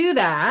we do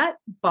that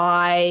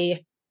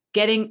by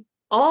getting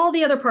all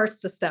the other parts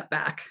to step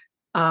back.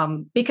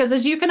 Because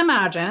as you can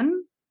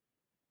imagine,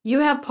 you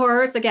have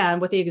parts, again,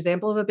 with the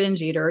example of a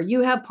binge eater,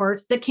 you have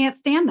parts that can't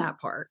stand that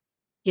part.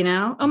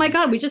 Oh my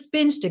God, we just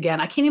binged again.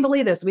 I can't even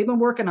believe this. We've been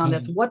working on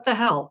this. What the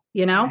hell,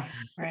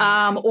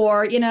 Right.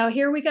 Or,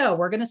 here we go.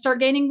 We're going to start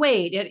gaining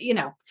weight,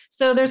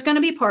 So there's going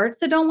to be parts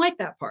that don't like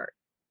that part.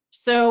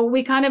 So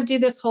we kind of do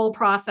this whole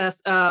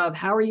process of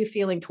how are you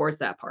feeling towards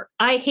that part?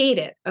 I hate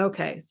it.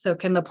 Okay. So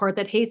can the part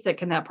that hates it,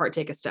 can that part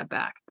take a step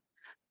back?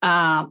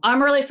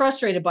 I'm really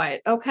frustrated by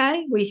it.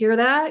 Okay. We hear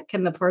that.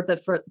 Can the part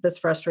that's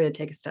frustrated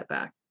take a step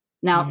back?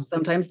 Now,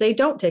 sometimes they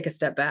don't take a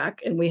step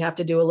back and we have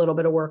to do a little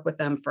bit of work with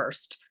them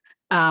first.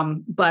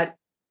 But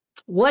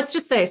let's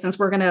just say, since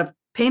we're going to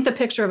paint the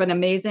picture of an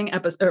amazing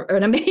episode, or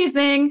an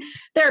amazing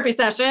therapy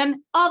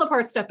session, all the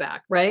parts step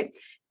back, right?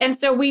 And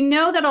so we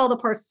know that all the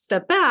parts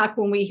step back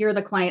when we hear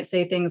the client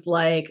say things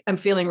like, I'm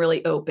feeling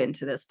really open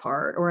to this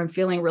part, or I'm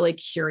feeling really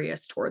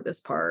curious toward this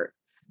part,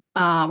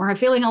 or I'm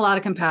feeling a lot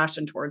of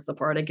compassion towards the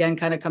part. Again,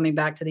 kind of coming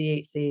back to the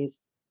 8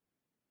 C's.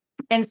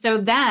 And so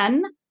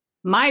then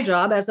my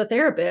job as a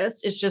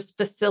therapist is just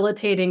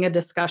facilitating a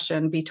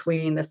discussion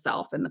between the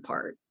self and the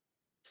part.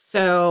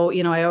 So,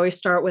 I always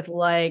start with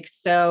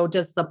so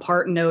does the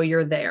part know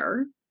you're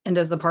there? And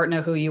does the part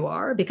know who you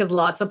are? Because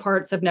lots of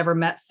parts have never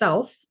met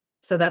self.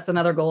 So that's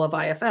another goal of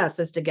IFS,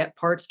 is to get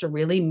parts to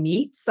really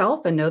meet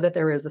self and know that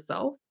there is a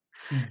self.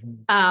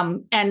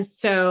 And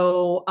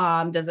so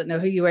does it know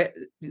who you are?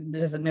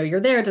 Does it know you're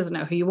there? Does it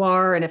know who you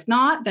are? And if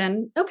not,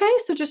 then okay,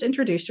 so just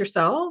introduce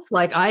yourself.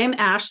 Like, I am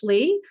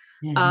Ashley,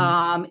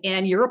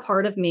 and you're a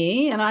part of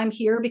me, and I'm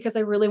here because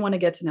I really want to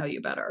get to know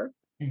you better.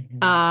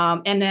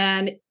 And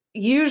then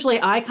usually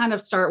I kind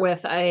of start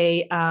with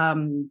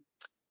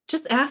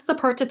just ask the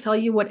part to tell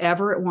you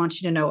whatever it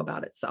wants you to know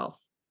about itself.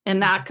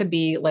 And that could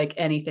be like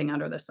anything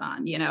under the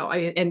sun,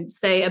 and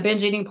say a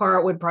binge eating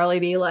part would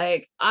probably be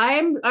like,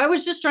 I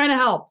was just trying to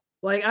help.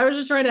 I was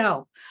just trying to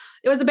help.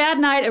 It was a bad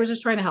night. I was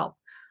just trying to help.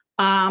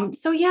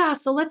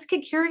 So let's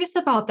get curious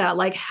about that.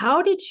 Like,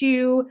 how did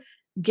you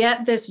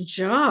get this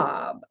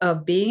job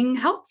of being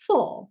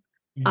helpful?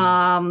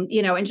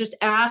 And just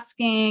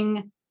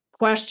asking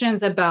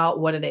questions about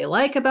what do they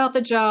like about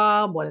the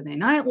job? What do they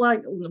not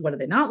like? What do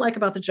they not like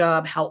about the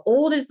job? How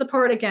old is the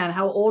part again?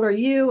 How old are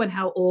you? And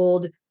how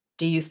old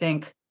do you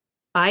think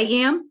I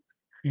am?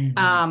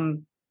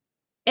 And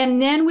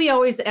then we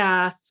always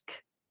ask,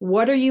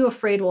 what are you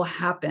afraid will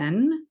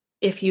happen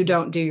if you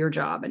don't do your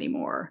job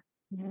anymore?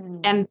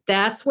 And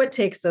that's what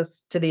takes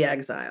us to the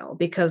exile,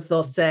 because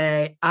they'll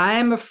say,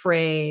 I'm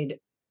afraid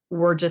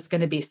we're just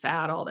going to be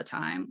sad all the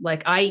time.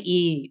 Like, I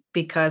eat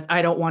because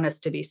I don't want us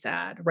to be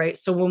sad. Right.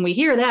 So when we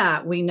hear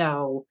that, we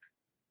know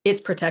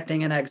it's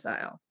protecting an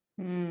exile.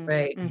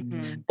 Right.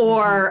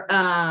 Or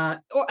I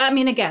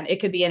mean, again,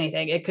 it could be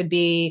anything. It could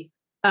be,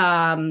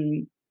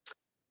 I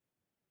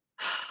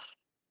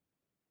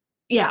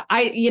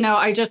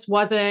just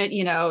wasn't,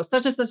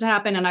 such and such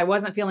happened and I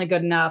wasn't feeling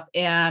good enough.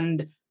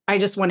 And I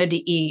just wanted to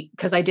eat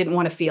because I didn't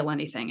want to feel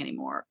anything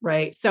anymore.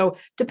 Right. So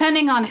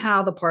depending on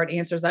how the part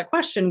answers that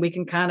question, we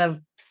can kind of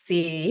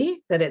see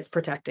that it's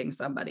protecting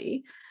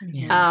somebody.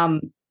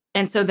 And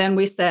so then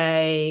we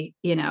say,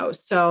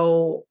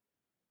 so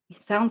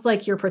it sounds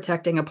like you're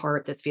protecting a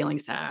part that's feeling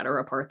sad, or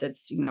a part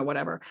that's,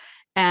 whatever.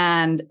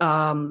 And,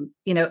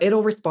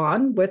 it'll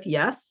respond with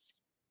yes.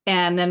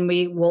 And then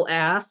we will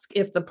ask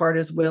if the part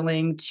is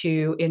willing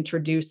to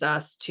introduce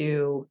us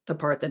to the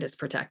part that is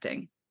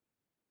protecting.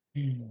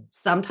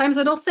 Sometimes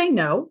it'll say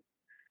no,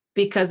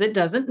 because it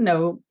doesn't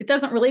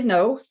really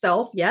know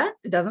self yet.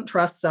 It doesn't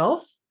trust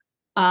self.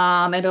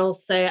 It'll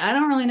say, I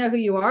don't really know who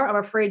you are. I'm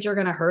afraid you're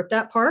going to hurt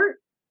that part,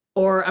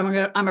 or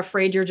I'm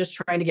afraid you're just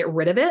trying to get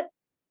rid of it.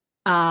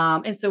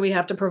 And so we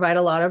have to provide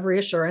a lot of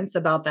reassurance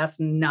about that's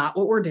not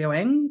what we're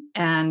doing.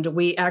 And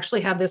we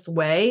actually have this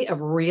way of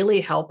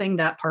really helping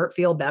that part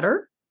feel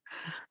better.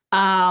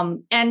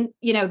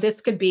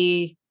 This could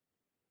be,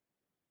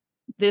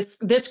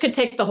 this could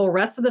take the whole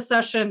rest of the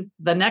session,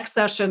 the next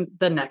session,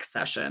 the next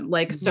session.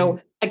 So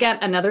again,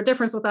 another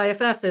difference with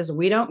IFS is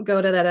we don't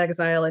go to that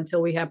exile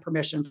until we have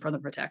permission from the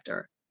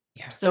protector.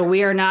 So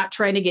we are not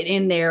trying to get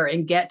in there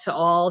and get to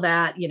all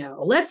that,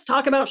 let's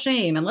talk about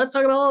shame and let's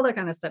talk about all that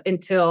kind of stuff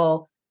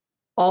until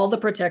all the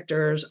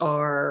protectors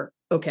are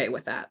okay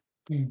with that.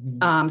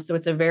 So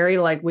it's a very,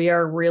 we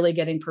are really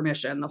getting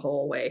permission the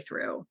whole way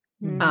through.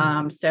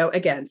 So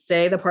again,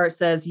 say the part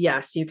says,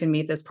 yes, you can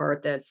meet this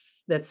part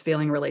that's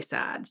feeling really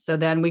sad. So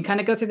then we kind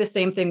of go through the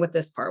same thing with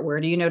this part. Where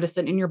do you notice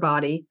it in your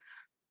body?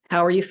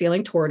 How are you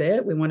feeling toward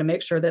it? We want to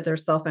make sure that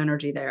there's self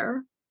energy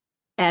there.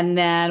 And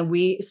then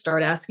we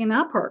start asking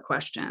that part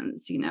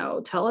questions,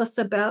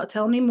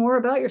 tell me more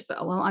about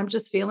yourself. Well, I'm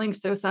just feeling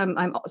so sad.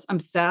 I'm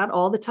sad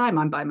all the time.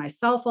 I'm by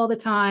myself all the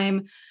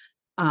time.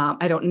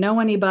 I don't know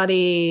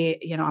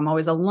anybody, I'm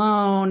always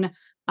alone.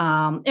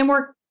 And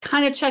we're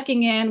kind of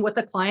checking in with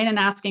the client and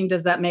asking,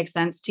 does that make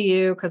sense to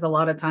you? Because a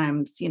lot of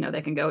times,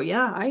 they can go,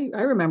 yeah, I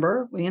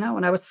remember,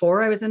 when I was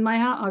 4, I was in my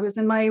house, I was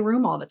in my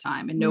room all the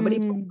time and nobody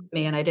played with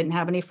me and I didn't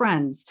have any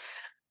friends.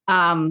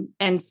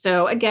 And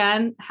so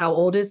again, how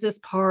old is this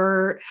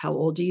part? How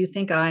old do you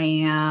think I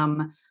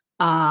am?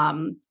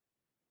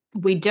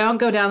 We don't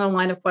go down the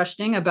line of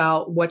questioning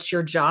about what's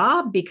your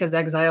job, because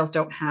exiles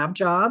don't have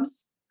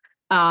jobs.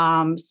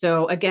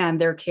 So again,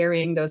 they're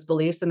carrying those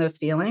beliefs and those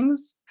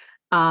feelings.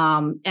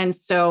 And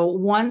so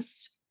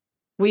once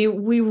we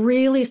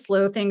really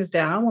slow things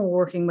down when we're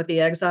working with the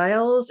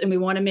exiles, and we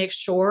want to make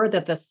sure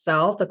that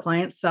the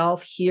client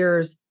self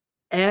hears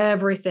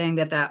everything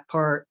that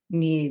part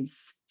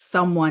needs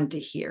someone to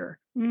hear,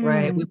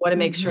 right? We want to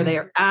make sure they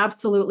are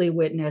absolutely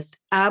witnessed,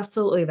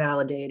 absolutely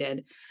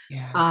validated.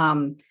 Yeah.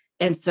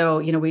 And so,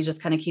 we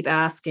just kind of keep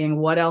asking,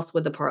 what else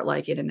would the part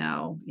like you to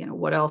know?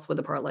 What else would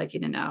the part like you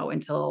to know,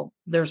 until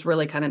there's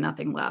really kind of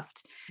nothing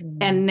left.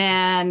 And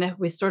then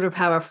we sort of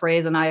have a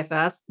phrase in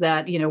IFS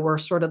that, we're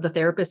sort of, the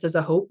therapist is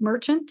a hope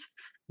merchant.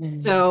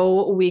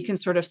 So we can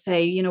sort of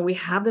say, we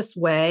have this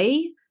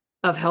way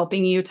of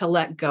helping you to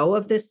let go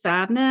of this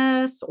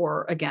sadness,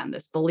 or again,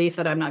 this belief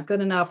that I'm not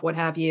good enough, what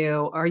have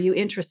you. Are you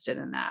interested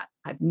in that?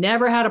 I've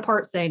never had a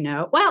part say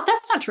no. Well,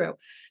 that's not true.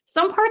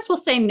 Some parts will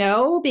say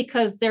no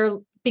because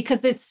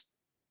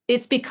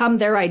it's become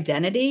their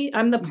identity.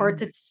 I'm the part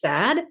that's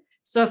sad.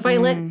 So if I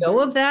let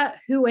go of that,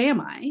 who am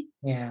I?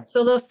 Yeah.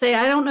 So they'll say,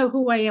 I don't know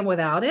who I am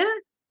without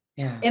it.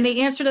 Yeah. And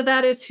the answer to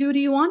that is, who do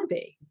you want to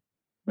be?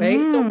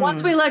 Right. So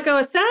once we let go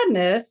of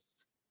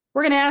sadness,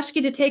 we're going to ask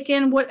you to take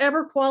in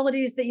whatever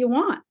qualities that you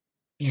want.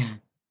 Yeah.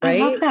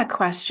 Right? I love that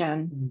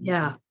question.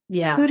 Yeah.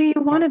 Yeah. Who do you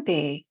want to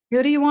be?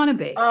 Who do you want to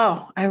be?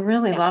 Oh, I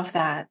really love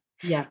that.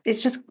 Yeah.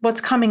 It's just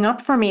what's coming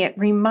up for me. It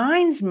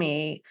reminds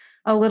me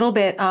a little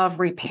bit of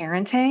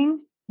reparenting.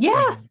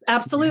 Yes,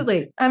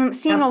 absolutely. I'm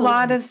seeing a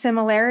lot Absolutely. of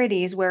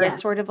similarities where Yes.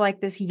 it's sort of like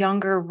this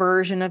younger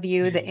version of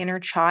you, the inner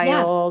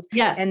child.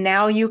 Yes. And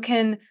now you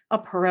can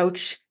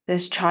approach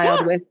this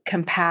child with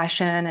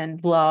compassion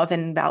and love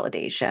and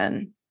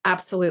validation.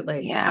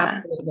 Absolutely. Yeah.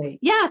 Absolutely.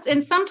 Yes.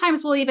 And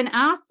sometimes we'll even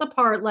ask the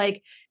part,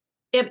 like,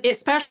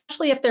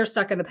 especially if they're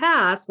stuck in the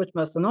past, which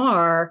most of them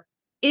are,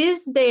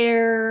 is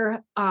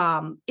there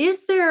kind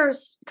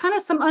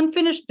of some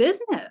unfinished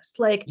business?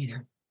 Like,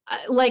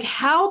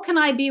 how can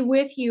I be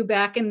with you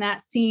back in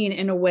that scene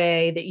in a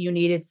way that you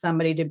needed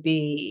somebody to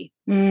be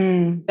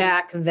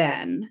back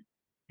then?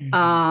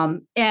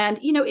 And,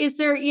 is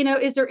there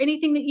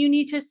anything that you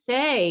need to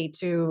say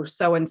to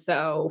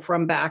so-and-so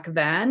from back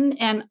then?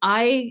 And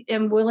I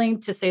am willing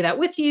to say that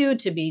with you,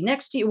 to be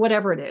next to you,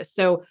 whatever it is.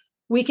 So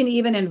we can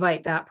even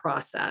invite that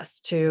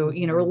process to,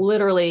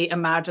 literally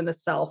imagine the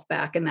self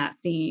back in that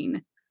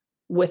scene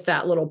with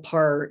that little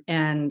part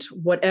and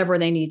whatever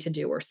they need to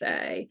do or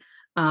say.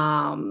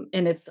 And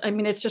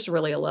it's just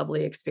really a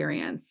lovely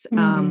experience.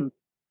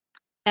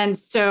 And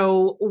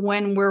so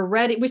when we're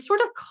ready, we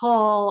sort of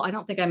call, I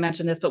don't think I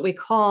mentioned this, but we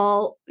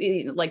call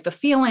like the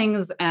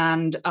feelings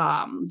and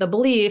the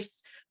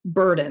beliefs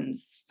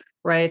burdens,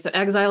 right? So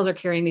exiles are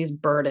carrying these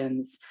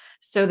burdens.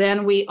 So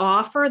then we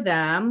offer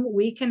them,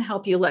 we can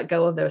help you let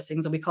go of those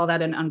things. And we call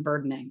that an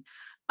unburdening.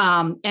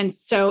 And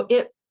so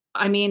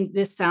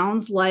this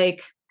sounds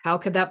like, how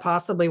could that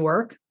possibly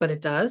work? But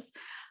it does.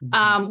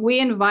 We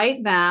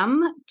invite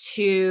them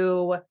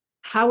to,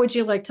 how would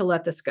you like to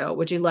let this go?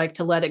 Would you like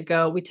to let it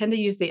go? We tend to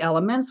use the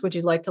elements. Would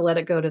you like to let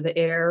it go to the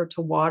air,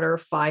 to water,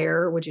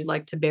 fire? Would you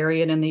like to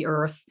bury it in the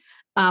earth?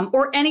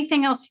 Or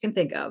anything else you can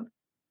think of.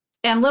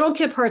 And little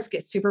kid parts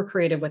get super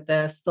creative with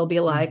this. They'll be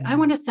like, I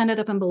want to send it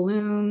up in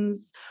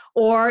balloons,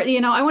 or,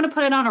 I want to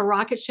put it on a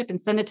rocket ship and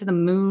send it to the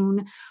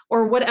moon,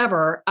 or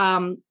whatever.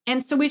 And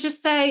so we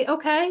just say,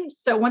 okay,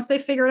 so once they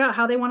figured out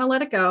how they want to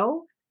let it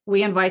go,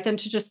 we invite them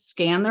to just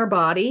scan their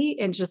body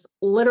and just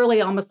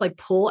literally almost like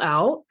pull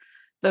out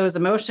those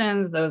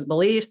emotions, those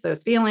beliefs,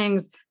 those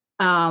feelings,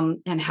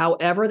 and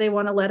however they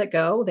want to let it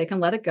go, they can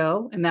let it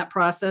go. And that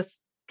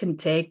process can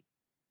take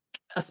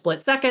a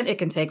split second. It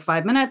can take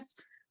 5 minutes.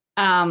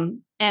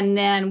 And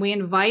then we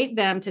invite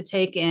them to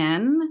take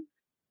in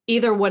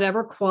either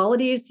whatever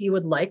qualities you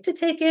would like to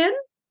take in,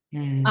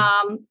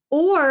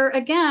 or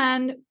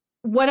again,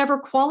 whatever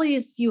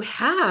qualities you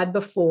had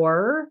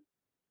before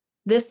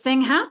this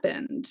thing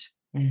happened,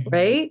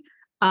 right?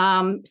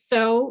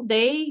 So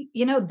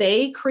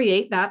they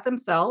create that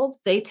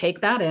themselves. They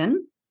take that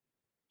in,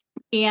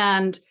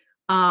 and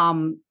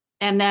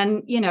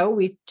then,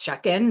 we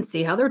check in and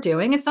see how they're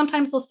doing. And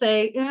sometimes they'll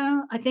say,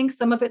 yeah, I think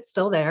some of it's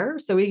still there.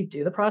 So we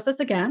do the process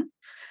again.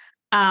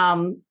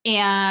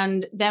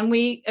 And then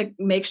we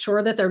make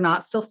sure that they're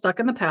not still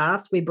stuck in the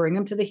past. We bring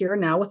them to the here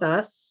and now with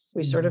us.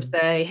 We sort of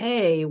say,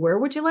 hey, where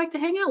would you like to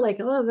hang out? Like,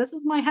 oh, this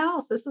is my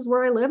house. This is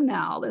where I live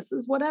now. This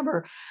is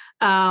whatever.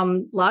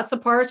 Lots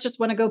of parts just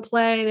want to go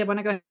play. They want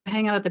to go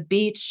hang out at the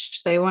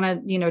beach. They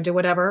want to, do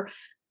whatever.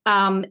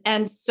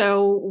 And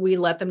so we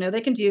let them know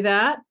they can do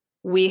that.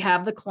 We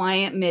have the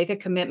client make a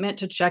commitment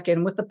to check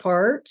in with the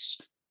part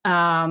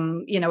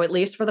at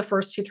least for the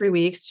first 2-3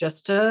 weeks,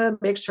 just to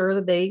make sure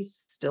that they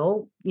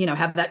still,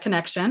 have that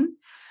connection.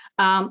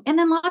 And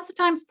then lots of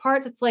times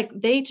parts, it's like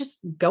they just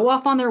go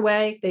off on their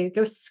way. They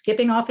go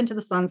skipping off into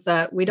the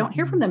sunset. We don't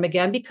hear from them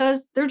again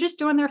because they're just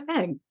doing their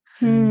thing.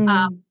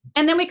 And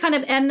then we kind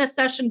of end the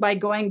session by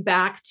going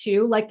back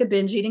to like the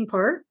binge eating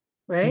part,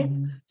 right?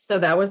 So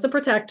that was the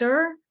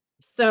protector.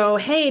 So,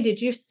 hey, did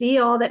you see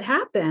all that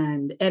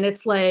happened? And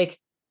it's like,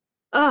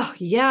 oh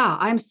yeah,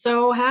 I'm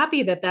so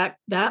happy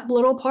that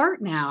little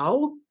part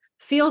now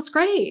feels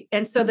great.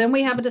 And so then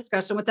we have a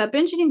discussion with that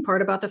binge eating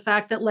part about the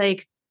fact that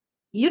like,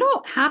 you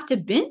don't have to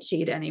binge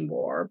eat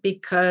anymore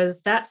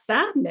because that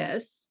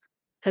sadness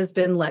has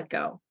been let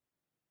go.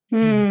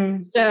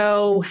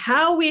 So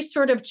how we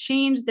sort of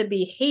change the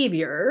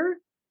behavior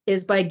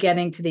is by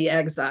getting to the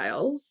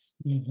exiles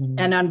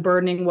and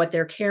unburdening what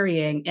they're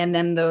carrying. And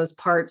then those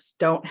parts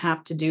don't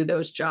have to do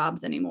those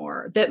jobs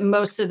anymore that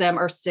most of them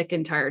are sick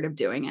and tired of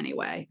doing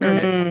anyway,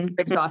 or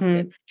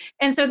exhausted.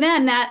 And so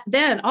then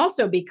that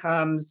also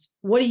becomes,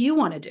 what do you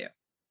want to do?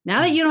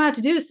 Now that you don't have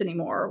to do this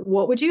anymore,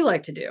 what would you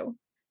like to do?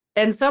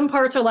 And some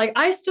parts are like,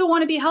 I still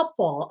want to be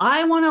helpful.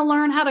 I want to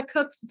learn how to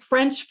cook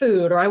French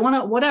food, or I want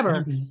to,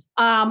 whatever.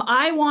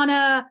 I want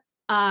to,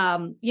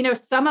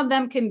 some of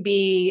them can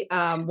be,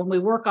 when we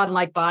work on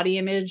like body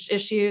image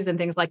issues and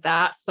things like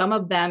that, some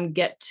of them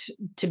get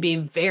to be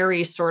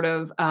very sort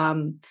of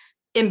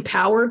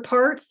empowered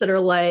parts that are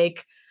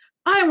like,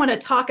 I want to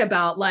talk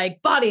about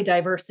like body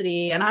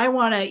diversity, and I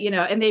want to,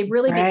 and they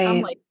really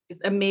become like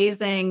these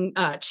amazing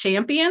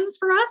champions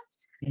for us.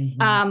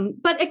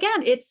 But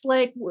again, it's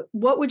like,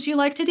 what would you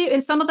like to do?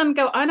 And some of them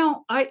go,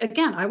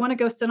 I want to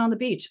go sit on the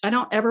beach. I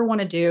don't ever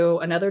want to do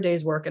another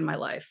day's work in my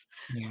life.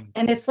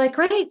 And it's like,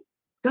 great,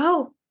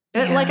 go.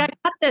 Like, I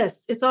got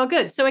this. It's all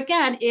good. So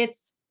again,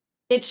 it's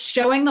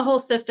showing the whole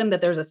system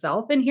that there's a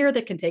self in here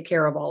that can take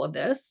care of all of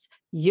this.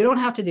 You don't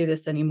have to do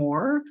this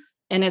anymore.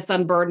 And it's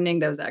unburdening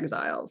those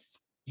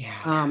exiles.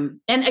 And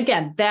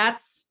again,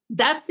 that's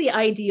the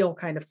ideal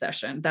kind of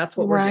session. That's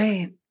what we're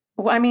doing.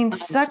 Well, I mean,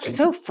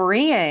 so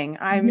freeing.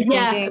 I'm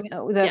thinking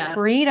the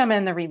freedom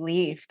and the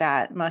relief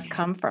that must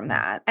come from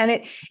that. And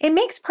it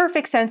makes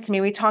perfect sense to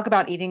me. We talk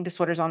about eating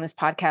disorders on this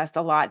podcast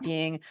a lot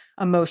being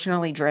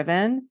emotionally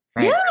driven.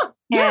 Right?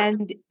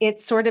 And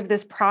it's sort of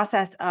this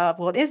process of,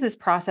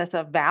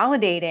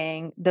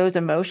 validating those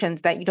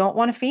emotions that you don't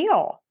want to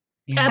feel.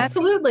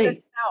 Absolutely.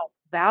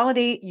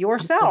 Validate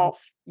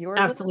yourself.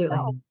 Absolutely.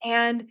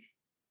 And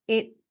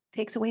it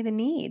takes away the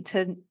need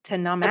to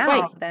numb That's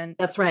out. Right. And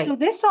that's right. So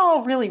this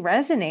all really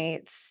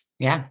resonates.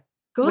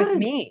 With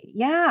me.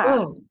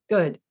 Oh,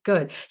 good.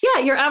 Yeah,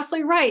 you're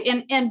absolutely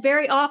right. And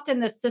very often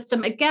the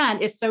system,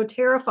 again, is so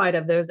terrified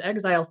of those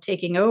exiles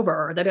taking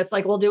over that it's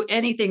like, we'll do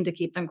anything to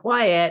keep them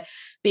quiet.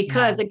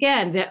 Because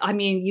again,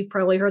 you've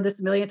probably heard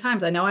this a million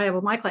times. I know I have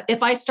with my client.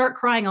 If I start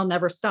crying, I'll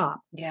never stop.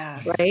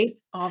 Yes. Right?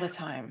 All the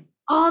time.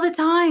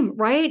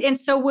 Right? And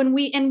so when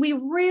we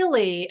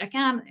really,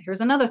 again,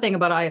 here's another thing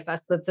about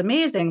IFS that's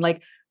amazing.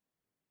 Like,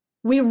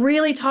 we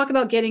really talk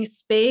about getting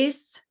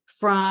space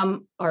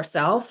from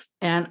ourself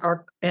and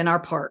our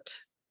part,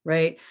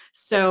 right?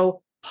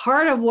 So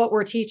part of what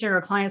we're teaching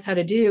our clients how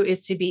to do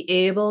is to be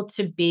able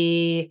to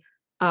be,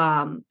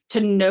 to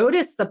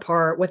notice the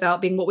part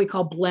without being what we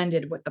call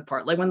blended with the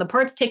part. Like when the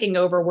part's taking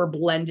over, we're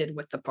blended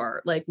with the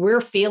part. Like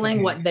we're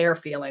feeling what they're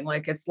feeling.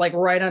 Like it's like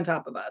right on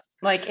top of us.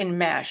 Like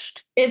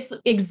enmeshed. It's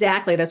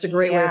exactly, that's a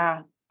great way.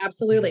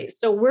 Absolutely.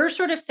 So we're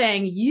sort of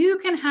saying you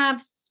can have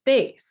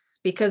space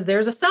because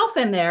there's a self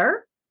in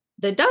there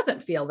that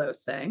doesn't feel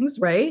those things,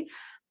 right?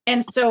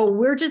 And so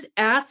we're just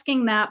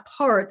asking that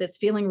part that's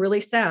feeling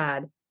really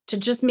sad to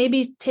just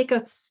maybe take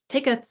a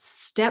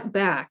step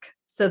back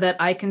so that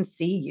I can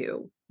see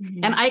you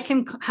and I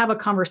can have a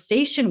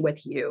conversation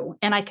with you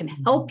and I can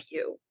help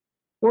you.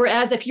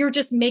 Whereas if you're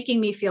just making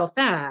me feel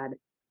sad,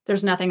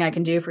 there's nothing I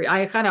can do for you.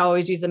 I kind of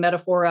always use the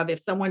metaphor of if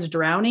someone's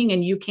drowning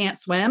and you can't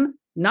swim,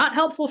 not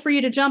helpful for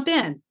you to jump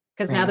in.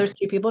 Because now there's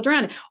two people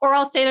drowning. Or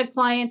I'll say to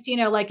clients,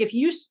 like if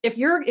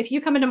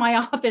you come into my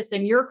office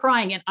and you're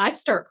crying and I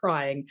start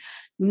crying,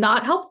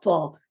 not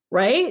helpful,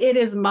 right? It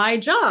is my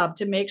job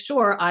to make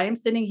sure I am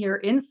sitting here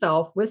in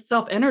self with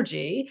self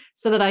energy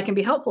so that I can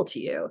be helpful to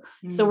you.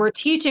 So we're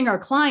teaching our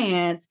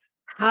clients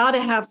how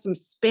to have some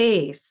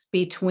space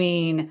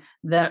between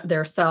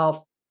their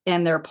self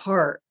and their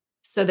part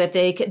so that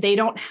they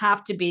don't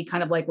have to be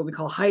kind of like what we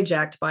call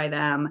hijacked by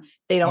them.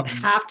 They don't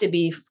have to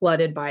be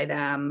flooded by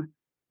them.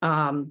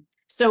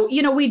 So,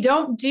 we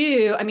don't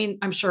do,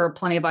 I'm sure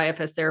plenty of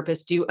IFS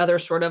therapists do other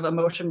sort of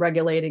emotion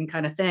regulating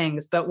kind of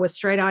things, but with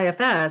straight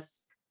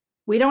IFS,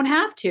 we don't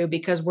have to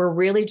because we're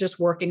really just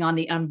working on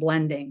the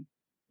unblending.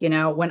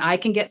 When I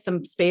can get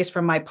some space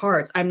from my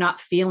parts, I'm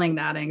not feeling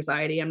that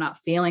anxiety. I'm not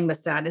feeling the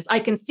sadness. I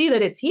can see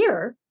that it's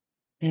here.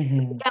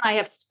 Then I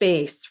have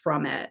space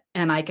from it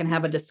and I can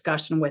have a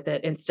discussion with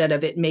it instead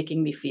of it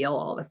making me feel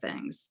all the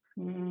things.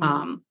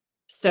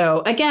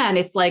 So again,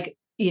 it's like,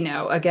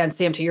 again,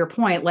 Sam, to your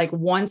point, like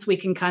once we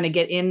can kind of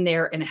get in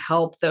there and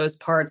help those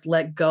parts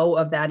let go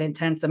of that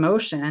intense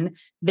emotion,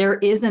 there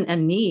isn't a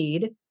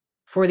need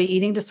for the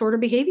eating disorder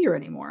behavior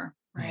anymore.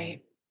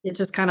 Right. It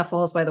just kind of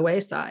falls by the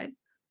wayside.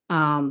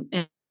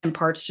 And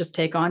parts just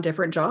take on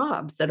different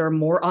jobs that are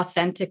more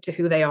authentic to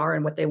who they are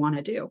and what they want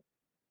to do.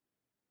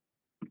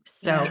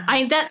 So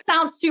that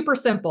sounds super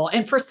simple.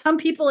 And for some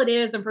people it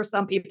is, and for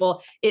some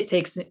people it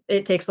takes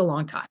a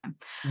long time.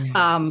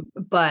 Yeah.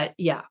 But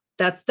yeah,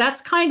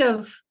 that's kind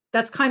of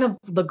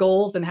the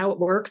goals and how it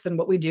works and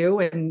what we do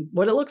and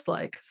what it looks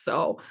like.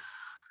 So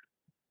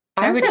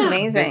I would That's just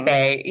amazing.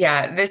 say,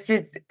 yeah,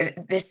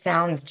 this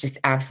sounds just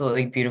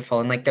absolutely beautiful.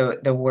 And like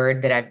the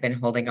word that I've been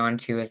holding on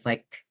to is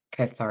like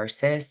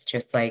catharsis,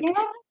 just like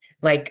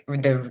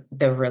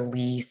the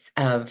release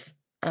of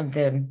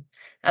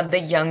the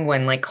young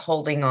one, like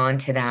holding on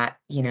to that,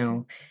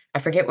 I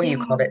forget what you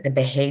called it, the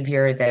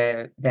behavior,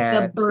 the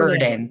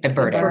burden, the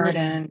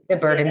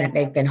burden that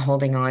they've been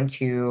holding on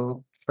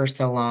to for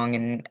so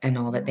long and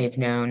all that they've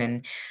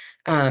known.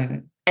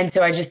 And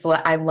so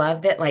I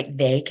love that, like,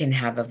 they can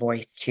have a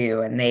voice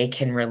too, and they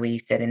can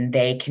release it, and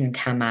they can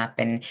come up,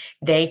 and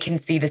they can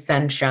see the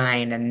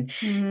sunshine, and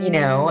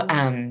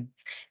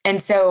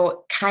and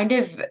so kind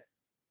of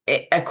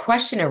a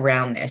question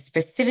around this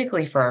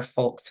specifically for our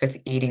folks with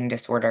eating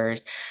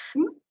disorders.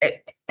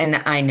 And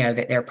I know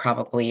that there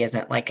probably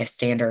isn't like a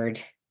standard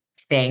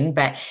thing,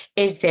 but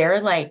is there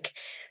like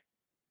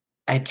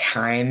a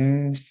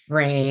time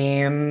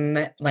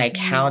frame? Like,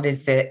 how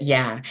does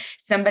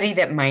somebody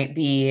that might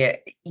be,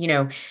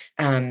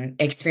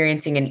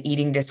 experiencing an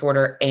eating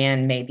disorder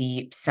and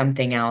maybe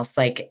something else,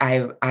 like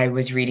I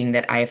was reading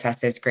that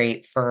IFS is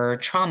great for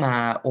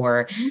trauma,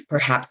 or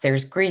perhaps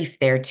there's grief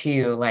there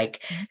too.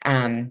 Like,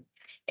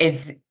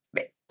 is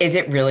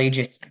it really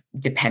just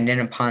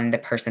dependent upon the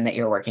person that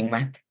you're working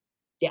with?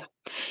 Yeah.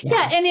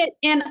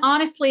 And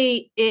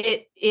honestly,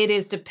 it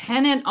is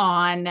dependent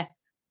on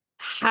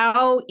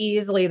how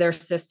easily their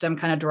system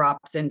kind of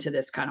drops into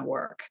this kind of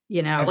work.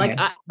 Like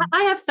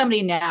I have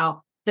somebody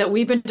now that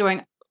we've been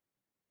doing,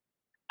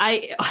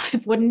 I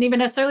wouldn't even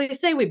necessarily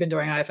say we've been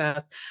doing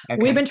IFS.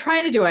 We've been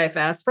trying to do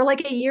IFS for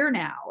like a year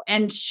now.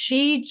 And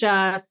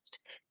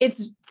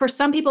it's for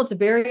some people, it's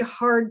very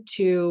hard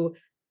to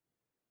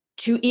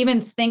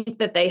even think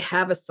that they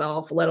have a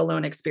self, let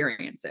alone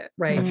experience it.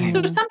 Right.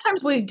 So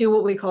sometimes we do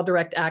what we call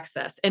direct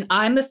access, and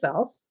I'm the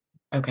self.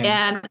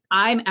 And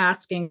I'm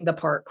asking the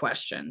part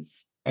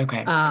questions.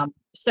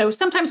 So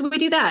sometimes we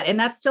do that, and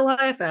that's still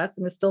IFS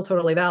and it's still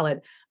totally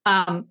valid.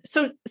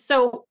 So,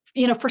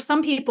 for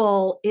some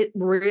people, it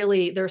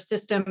really, their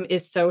system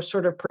is so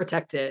sort of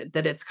protected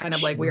that it's kind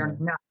of like, we are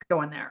not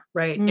going there.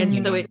 Right. And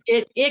so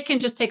it can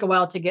just take a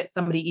while to get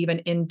somebody even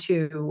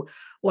into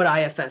what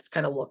IFS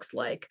kind of looks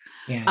like.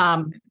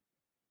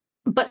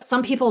 But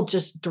some people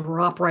just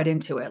drop right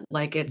into it.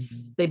 Like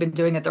they've been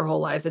doing it their whole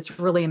lives. It's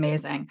really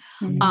amazing.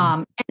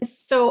 And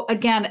so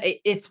again,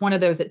 it's one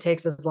of those, it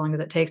takes as long as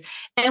it takes.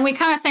 And we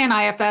kind of say in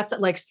IFS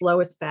that like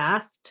slow is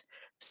fast.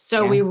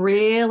 So we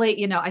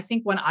really, I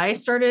think when I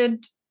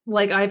started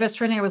like IFS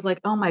training, I was like,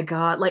 oh my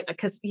God, like,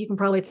 cause you can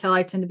probably tell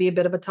I tend to be a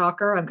bit of a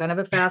talker. I'm kind of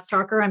a fast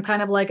talker. I'm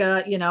kind of like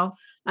I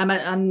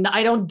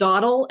don't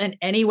dawdle in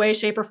any way,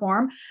 shape or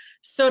form.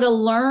 So to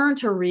learn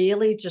to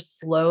really just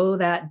slow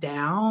that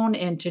down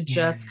and to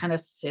just kind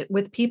of sit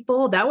with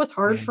people, that was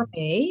hard for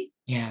me.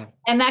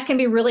 And that can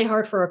be really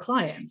hard for our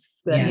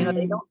clients that,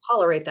 they don't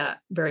tolerate that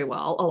very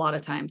well a lot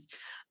of times.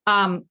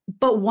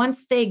 But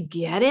once they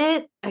get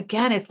it,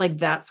 again, it's like,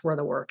 that's where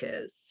the work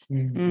is.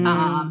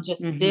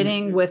 Just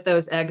sitting with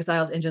those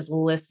exiles and just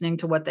listening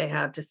to what they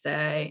have to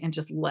say and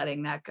just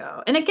letting that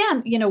go. And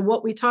again,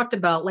 what we talked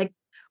about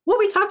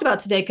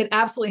today could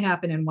absolutely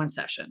happen in one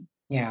session.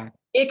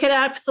 It could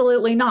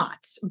absolutely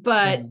not.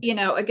 But,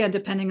 again,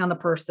 depending on the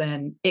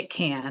person, it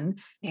can.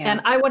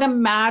 And I would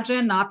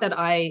imagine, not that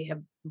I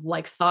have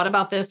like thought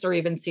about this or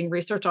even seen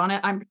research on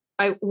it,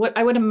 I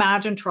would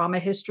imagine trauma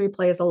history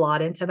plays a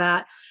lot into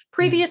that.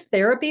 Previous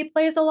therapy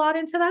plays a lot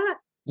into that.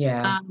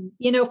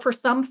 For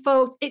some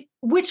folks,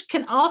 which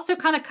can also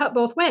kind of cut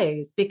both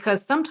ways,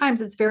 because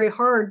sometimes it's very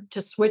hard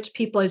to switch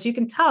people. As you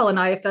can tell, an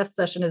IFS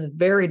session is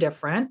very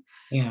different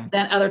than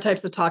other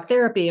types of talk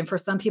therapy. And for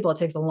some people, it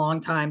takes a long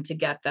time to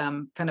get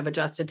them kind of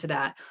adjusted to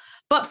that.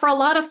 But for a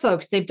lot of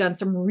folks, they've done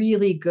some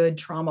really good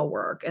trauma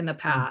work in the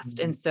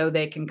past. And so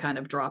they can kind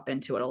of drop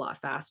into it a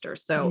lot faster.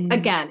 So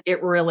again,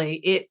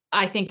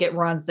 I think it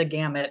runs the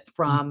gamut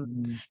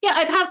from,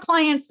 I've had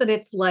clients that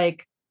it's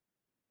like,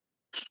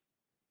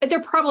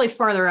 they're probably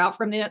farther out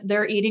from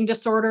their eating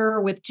disorder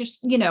with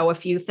just, a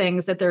few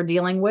things that they're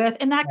dealing with.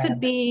 And that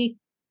could be,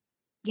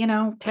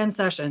 10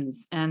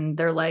 sessions. And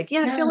they're like,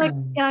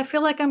 I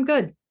feel like I'm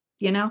good,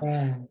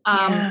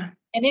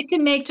 And it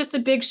can make just a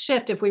big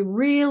shift if we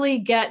really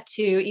get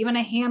to even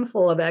a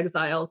handful of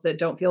exiles that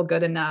don't feel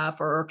good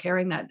enough or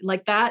carrying that,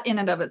 like that in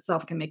and of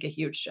itself can make a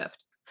huge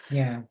shift.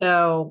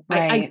 So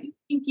I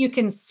think you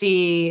can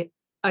see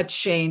a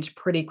change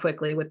pretty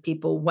quickly with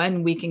people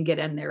when we can get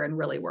in there and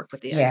really work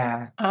with the exile.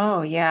 Yeah.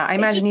 Oh, yeah. I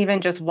imagine even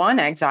just one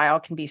exile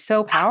can be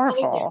so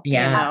powerful,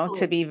 Yeah.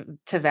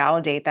 to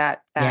validate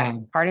that Yeah.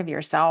 part of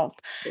yourself.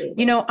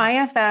 You know,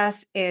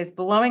 IFS is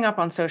blowing up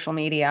on social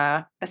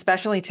media,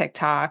 especially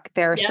TikTok.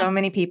 There are so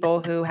many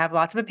people who have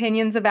lots of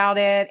opinions about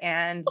it,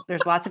 and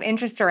there's lots of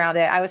interest around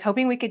it. I was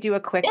hoping we could do a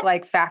quick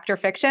like fact or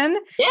fiction.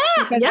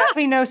 Because as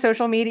we know,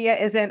 social media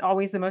isn't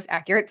always the most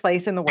accurate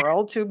place in the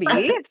world to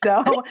be.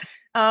 So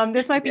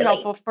this might be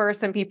helpful for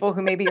some people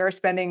who maybe are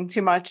spending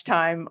too much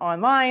time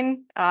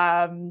online.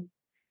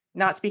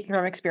 Not speaking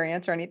from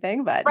experience or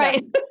anything, but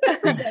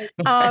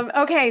no.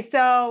 Okay,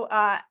 so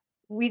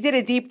we did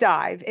a deep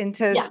dive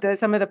into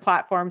some of the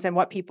platforms and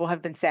what people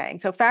have been saying.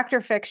 So fact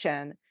or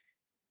fiction,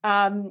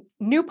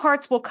 new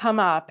parts will come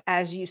up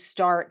as you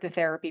start the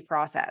therapy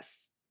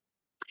process.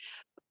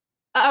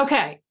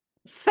 Okay,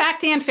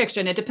 fact and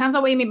fiction. It depends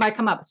on what you mean by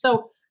come up.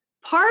 So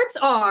parts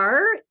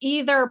are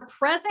either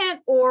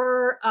present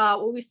or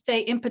what we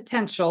say in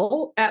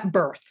potential at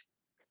birth.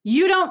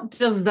 You don't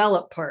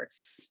develop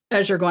parts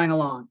as you're going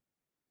along.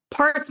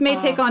 Parts may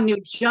take on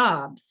new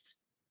jobs,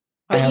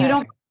 but you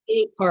don't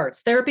create parts.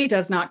 Therapy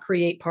does not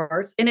create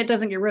parts, and it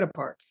doesn't get rid of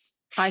parts.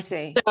 I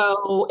see.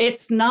 So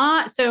it's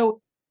not,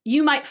 so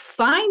you might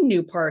find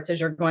new parts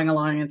as you're going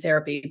along in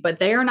therapy, but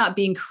they are not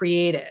being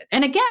created.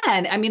 And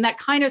again, I mean, that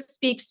kind of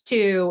speaks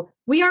to,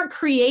 we aren't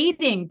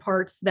creating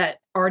parts that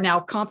are now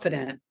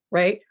confident,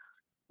 right?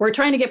 We're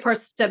trying to get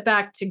parts step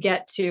back to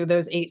get to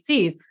those 8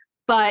 C's.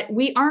 But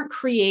we aren't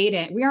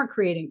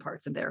creating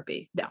parts in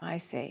therapy. No. I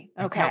see.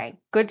 Okay.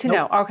 Good to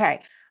know.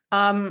 Okay.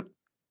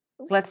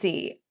 Let's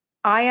see.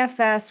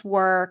 IFS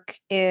work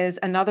is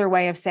another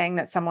way of saying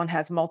that someone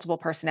has multiple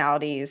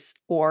personalities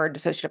or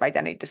dissociative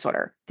identity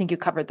disorder. I think you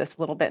covered this a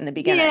little bit in the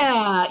beginning.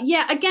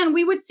 Yeah. Again,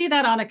 we would see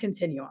that on a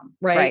continuum,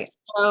 right?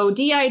 So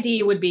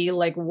DID would be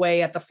like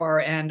way at the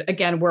far end.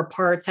 Again, where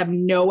parts have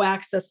no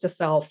access to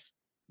self.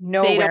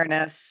 No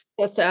awareness.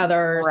 Access to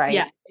others. Right.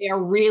 Yeah. They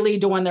are really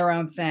doing their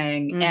own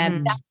thing. Mm-hmm.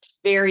 And that's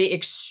very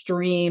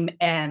extreme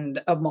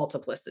end of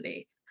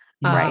multiplicity.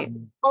 Right.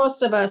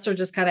 Most of us are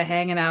just kind of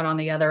hanging out on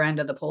the other end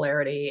of the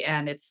polarity.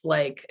 And it's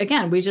like,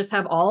 again, we just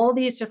have all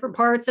these different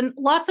parts and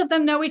lots of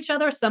them know each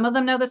other. Some of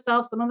them know the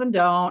self, some of them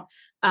don't.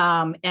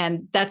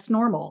 And that's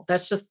normal.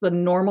 That's just the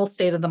normal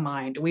state of the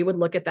mind. We would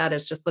look at that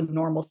as just the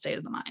normal state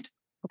of the mind.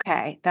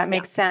 Okay, that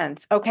makes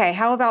sense. Okay,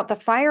 how about the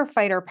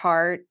firefighter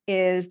part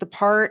is the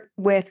part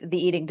with the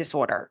eating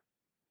disorder?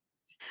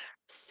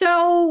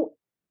 So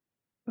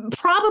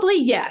probably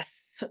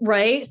yes,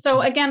 right? So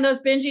again, those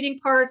binge eating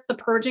parts, the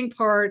purging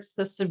parts,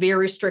 the severe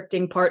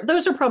restricting part,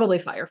 those are probably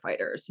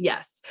firefighters,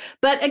 yes.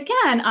 But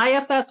again,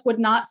 IFS would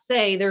not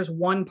say there's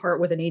one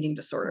part with an eating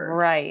disorder.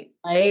 Right.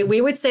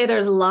 We would say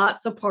there's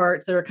lots of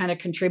parts that are kind of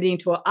contributing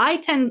to it.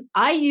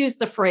 I use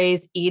the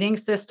phrase eating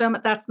system.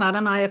 That's not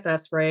an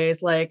IFS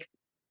phrase. Like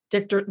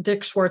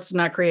Dick Schwartz did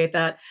not create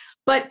that.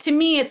 But to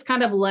me, it's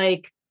kind of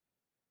like,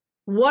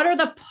 what are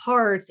the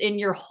parts in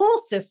your whole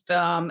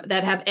system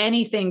that have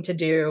anything to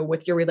do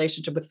with your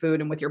relationship with food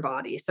and with your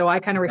body? So I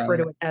kind of refer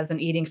to it as an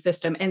eating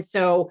system. And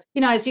so,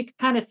 as you can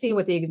kind of see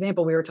with the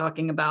example we were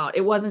talking about,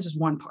 it wasn't just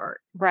one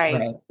part.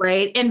 Right.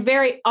 And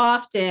very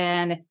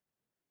often,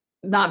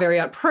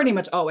 pretty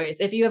much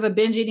always, if you have a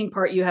binge eating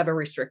part, you have a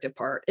restrictive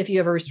part. If you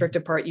have a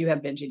restrictive part, you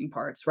have binge eating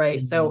parts, right?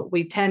 Mm-hmm. So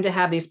we tend to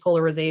have these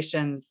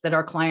polarizations that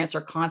our clients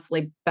are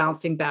constantly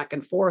bouncing back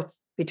and forth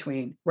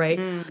between, right?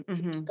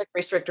 Mm-hmm.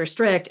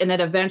 Restrict. And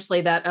then eventually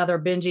that other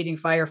binge eating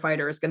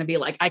firefighter is going to be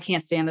like, I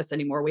can't stand this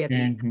anymore. We have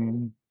to eat.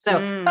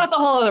 So that's a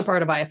whole other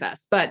part of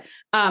IFS. But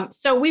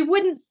so we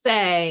wouldn't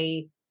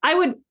say,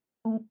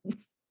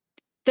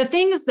 the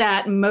things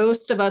that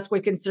most of us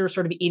would consider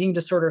sort of eating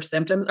disorder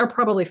symptoms are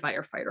probably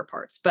firefighter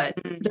parts, but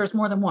there's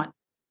more than one.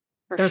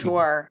 For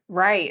sure.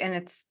 Right.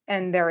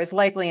 And there is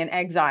likely an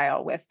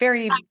exile with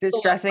very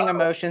distressing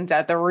emotions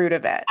at the root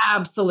of it.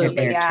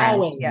 Absolutely.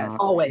 Yes.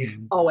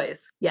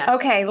 Always. Yes.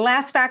 Okay.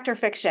 Last fact or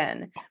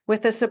fiction.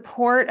 With the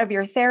support of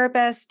your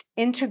therapist,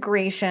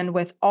 integration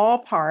with all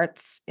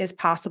parts is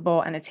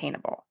possible and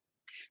attainable.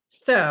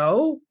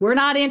 So we're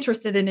not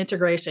interested in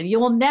integration. You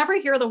will never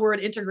hear the word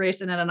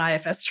integration at an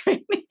IFS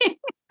training.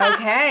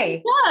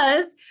 Okay.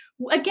 Because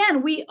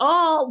again, we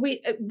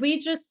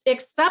just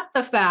accept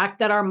the fact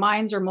that our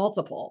minds are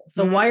multiple.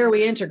 So why are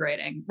we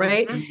integrating,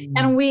 right? Mm-hmm.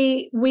 And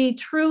we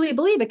truly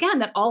believe, again,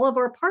 that all of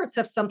our parts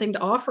have something to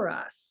offer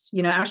us.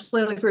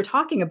 Actually, like we were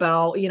talking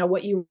about,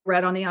 what you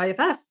read on the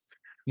IFS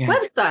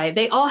website,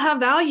 they all have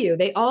value.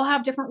 They all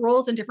have different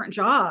roles and different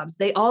jobs.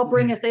 They all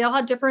bring us, they all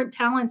have different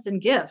talents and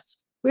gifts.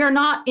 We are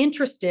not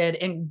interested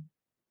in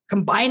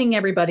combining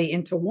everybody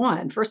into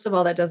one. First of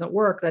all, that doesn't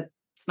work. That's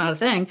not a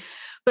thing.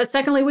 But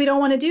secondly, we don't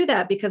want to do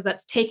that because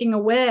that's taking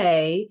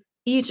away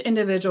each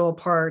individual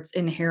part's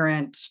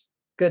inherent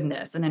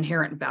goodness and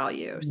inherent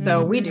value.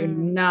 So we do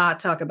not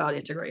talk about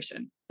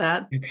integration.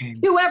 Okay.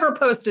 Whoever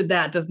posted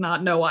that does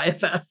not know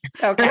IFS.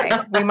 Okay.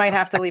 We might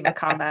have to leave a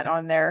comment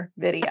on their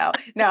video.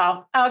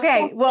 No.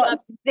 Okay.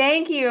 Well,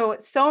 thank you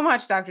so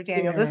much, Dr.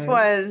 Daniels. This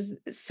was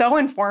so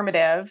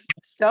informative,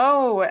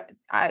 so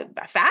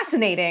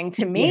fascinating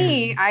to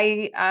me.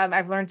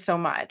 I've learned so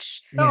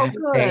much. Yeah,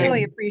 good. I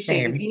really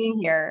appreciate you being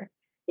here.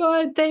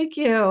 Good. Thank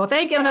you.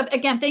 Thank you. And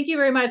again, thank you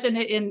very much.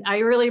 And I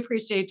really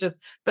appreciate just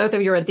both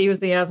of your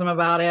enthusiasm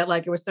about it.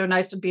 Like, it was so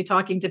nice to be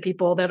talking to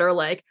people that are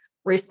like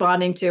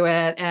responding to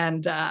it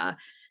and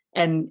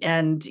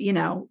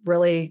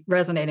really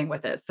resonating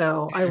with it.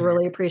 So I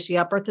really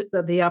appreciate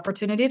the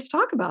opportunity to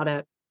talk about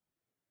it.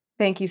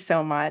 Thank you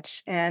so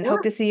much. And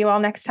hope to see you all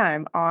next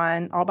time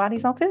on All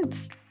Bodies, All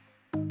Foods.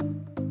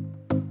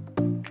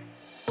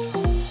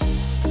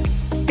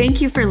 Thank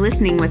you for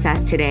listening with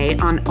us today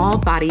on All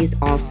Bodies,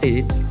 All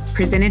Foods,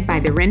 presented by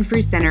the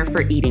Renfrew Center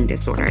for Eating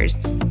Disorders.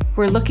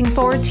 We're looking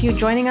forward to you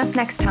joining us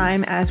next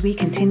time as we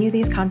continue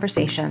these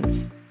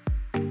conversations.